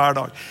senga hver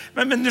dag.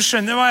 Men du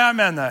skjønner hva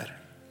jeg mener.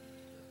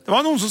 Det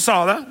var noen som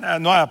sa det.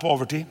 Nå jeg på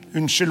overtid.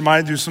 Unnskyld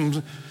meg, du som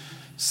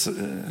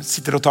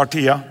sitter og tar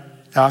tida.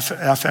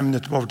 Jeg 5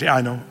 minutter på overtid.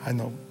 I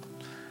know.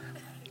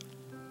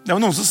 Det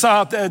var noen som sa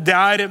at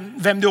det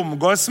hvem du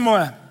omgås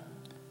med,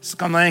 så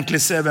kan man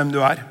egentlig se hvem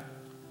du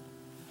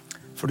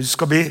For du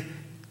skal bli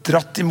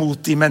dratt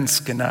imot de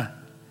menneskene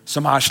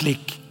som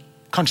slik,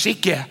 kanskje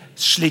ikke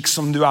slik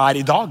som du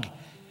I dag,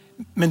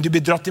 men du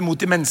blir dratt imot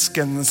de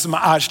menneskene som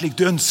slik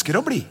du ønsker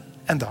å bli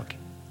en dag.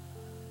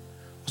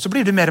 Og så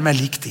blir du mer og mer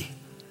lik de.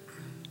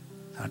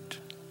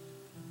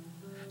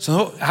 Så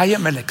nå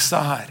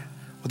hjemmeleksa her,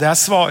 og det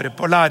svaret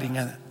på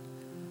læringen,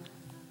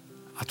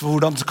 at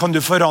hvordan kan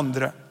du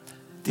forandre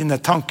dine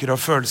tanker og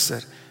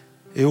følelser?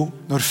 Jo,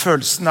 når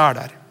følelsen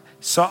der,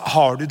 så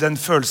har du den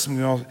følelsen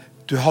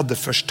du hadde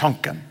først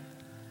tanken.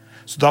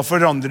 Så da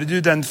forandrer du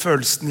den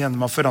følelsen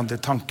gjennom å forandre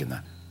tankene.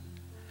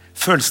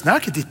 Følelsen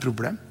ikke ditt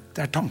problem,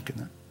 det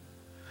tankene.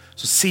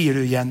 Så sier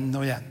du igjen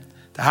og igjen,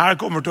 det her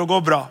kommer til å gå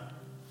bra.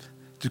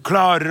 Du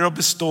klarer å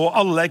bestå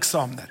alle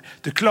eksamener.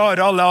 Du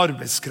klarer alle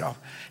arbeidskrav.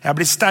 Jeg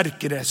blir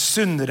sterkere,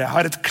 sunnere,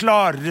 har et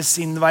klarere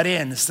sinn hver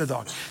eneste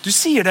dag. Du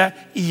sier det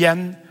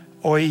igjen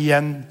og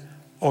igjen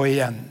og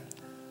igjen.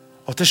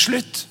 Og til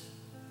slutt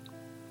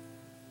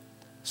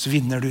så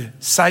vinner du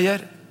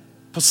seier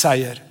på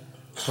seier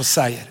på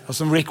seier. Og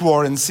som Rick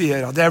Warren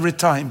sier, at every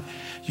time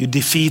you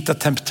defeat a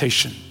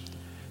temptation,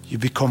 you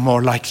become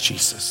more like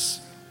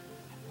Jesus.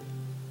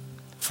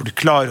 For du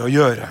klarer å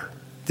gjøre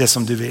det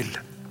som du vil.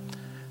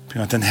 For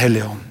at den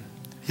hellige ånd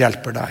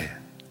hjelper deg.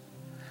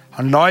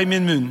 Han la I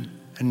min munn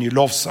en ny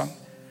lovsang.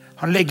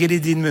 Han legger I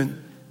din munn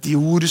de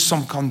ord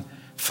som kan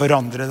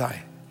forandre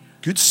deg.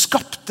 Gud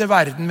skapte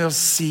verden med å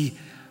si,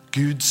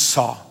 Gud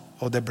sa,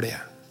 og det ble.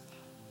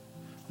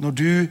 Når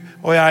du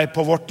og jeg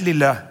på vårt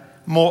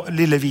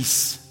lille vis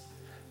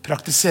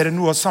praktiserer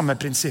noe av samme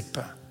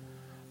prinsippet,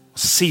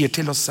 og sier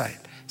til oss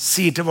selv,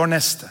 sier til vår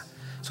neste,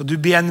 så du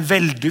blir en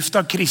velduft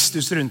av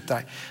Kristus rundt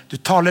deg. Du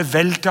taler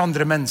vel til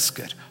andre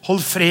mennesker.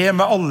 Hold fred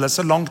med alle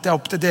så langt det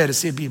opp til dere,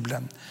 sier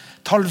Bibelen.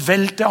 Tal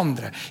vel til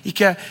andre.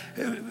 Ikke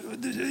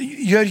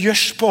gjør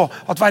gjørs på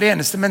at hver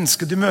eneste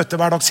menneske du møter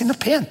hver dag, si noe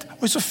pent.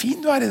 Oi, så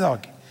fin du I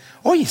dag.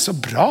 Oi, så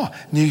bra.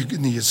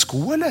 Nye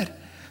sko, eller?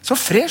 Så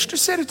fresh du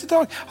ser ut I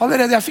dag.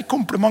 Allerede jeg fikk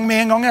kompliment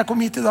med en gang jeg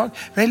kom hit I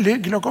dag. Veldig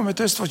hyggelig å komme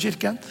til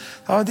Østfoldkirken.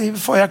 Da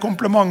får jeg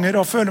komplimenter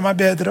og føler meg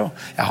bedre.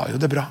 Og jeg har jo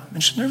det bra.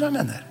 Men skjønner du hva jeg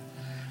mener?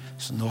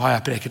 Så nå har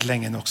jeg preket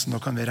lenge nok, så nå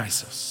kan vi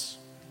reise oss.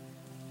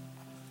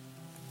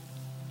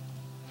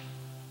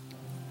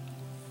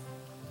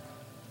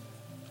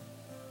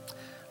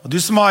 Og du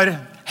som har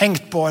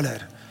hengt på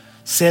eller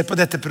ser på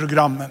dette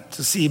programmet,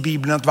 så sier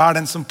Bibelen at hver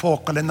den som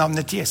påkaller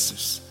navnet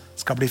Jesus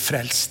skal bli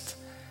frelst.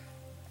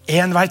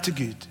 En vei til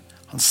Gud.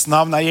 Hans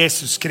navn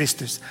Jesus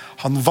Kristus.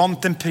 Han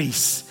vant en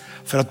pris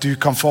for at du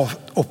kan få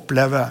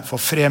oppleve, få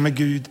fred med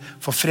Gud,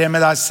 få fred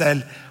med deg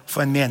selv,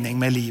 få en mening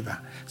med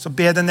livet. Så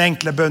be den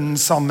enkle bønnen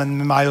sammen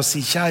med meg og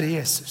si, kjære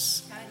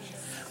Jesus,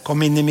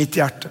 kom inn I mitt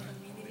hjerte.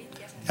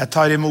 Jeg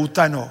tar imot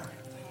deg nå,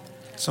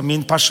 som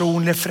min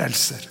personlige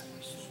frelser,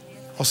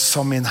 og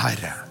som min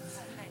Herre.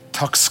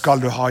 Takk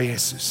skal du ha,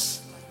 Jesus.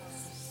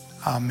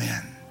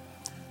 Amen.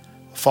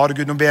 Far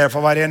Gud, nå ber jeg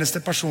for hver eneste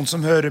person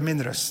som hører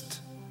min røst.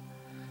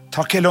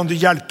 Takk, Hellige, om du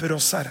hjelper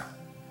oss, Herre.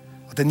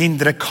 At den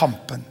indre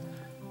kampen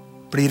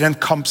blir en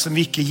kamp som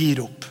vi ikke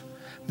gir opp.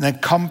 Men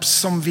en kamp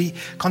som vi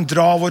kan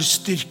dra vår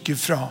styrke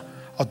fra.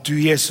 at du,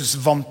 Jesus,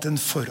 vant den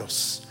for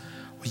oss.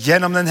 Og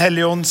gjennom den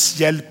hellige ånds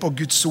hjelp og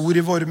Guds ord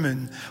i vår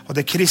munn, og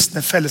det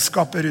kristne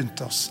fellesskapet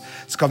rundt oss,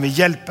 skal vi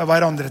hjelpe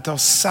hverandre til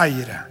å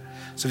seire,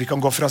 så vi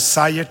kan gå fra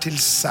seier til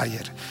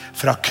seier,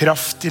 fra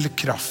kraft til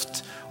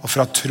kraft, og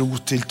fra tro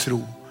til tro.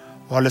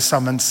 Og alle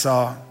sammen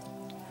sa,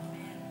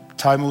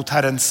 ta imot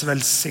Herrens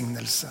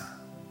velsignelse.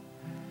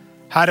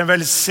 Herren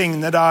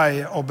velsigne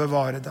deg og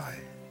bevare deg.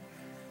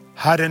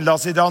 Herren la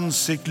sitt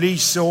ansikt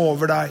lyse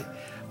over deg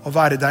og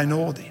være deg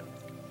nådig.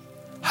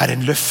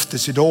 Herren løfte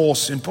sitt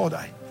åsyn på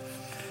deg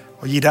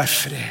og gi deg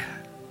fred.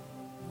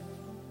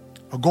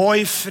 Og gå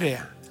i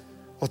fred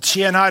og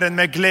tjen Herren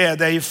med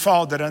glede i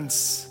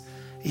Faderens,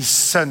 i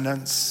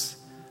Sønnens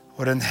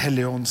og den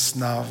Hellige Ånds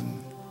navn.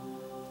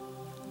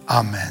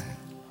 Amen.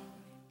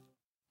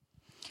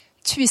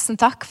 Tusen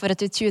takk for at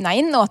du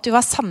tunet inn og at du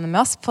var sammen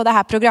med oss på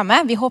dette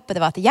programmet. Vi håper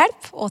det var til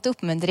hjelp og til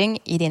oppmuntring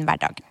i din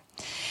hverdag.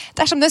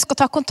 Dersom du ønsker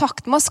å ta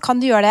kontakt med oss, kan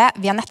du gjøre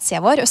det via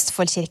nettsida vår,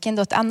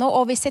 østfoldkirken.no,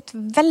 og vi setter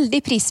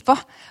veldig pris på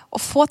å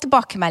få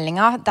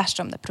tilbakemeldinger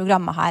dersom det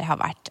programmet her har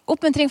vært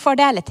oppmuntring for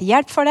det, eller til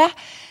hjelp for det,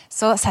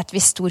 så setter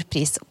vi stor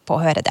pris på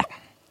å høre det.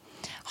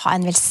 Ha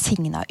en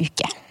velsignet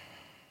uke.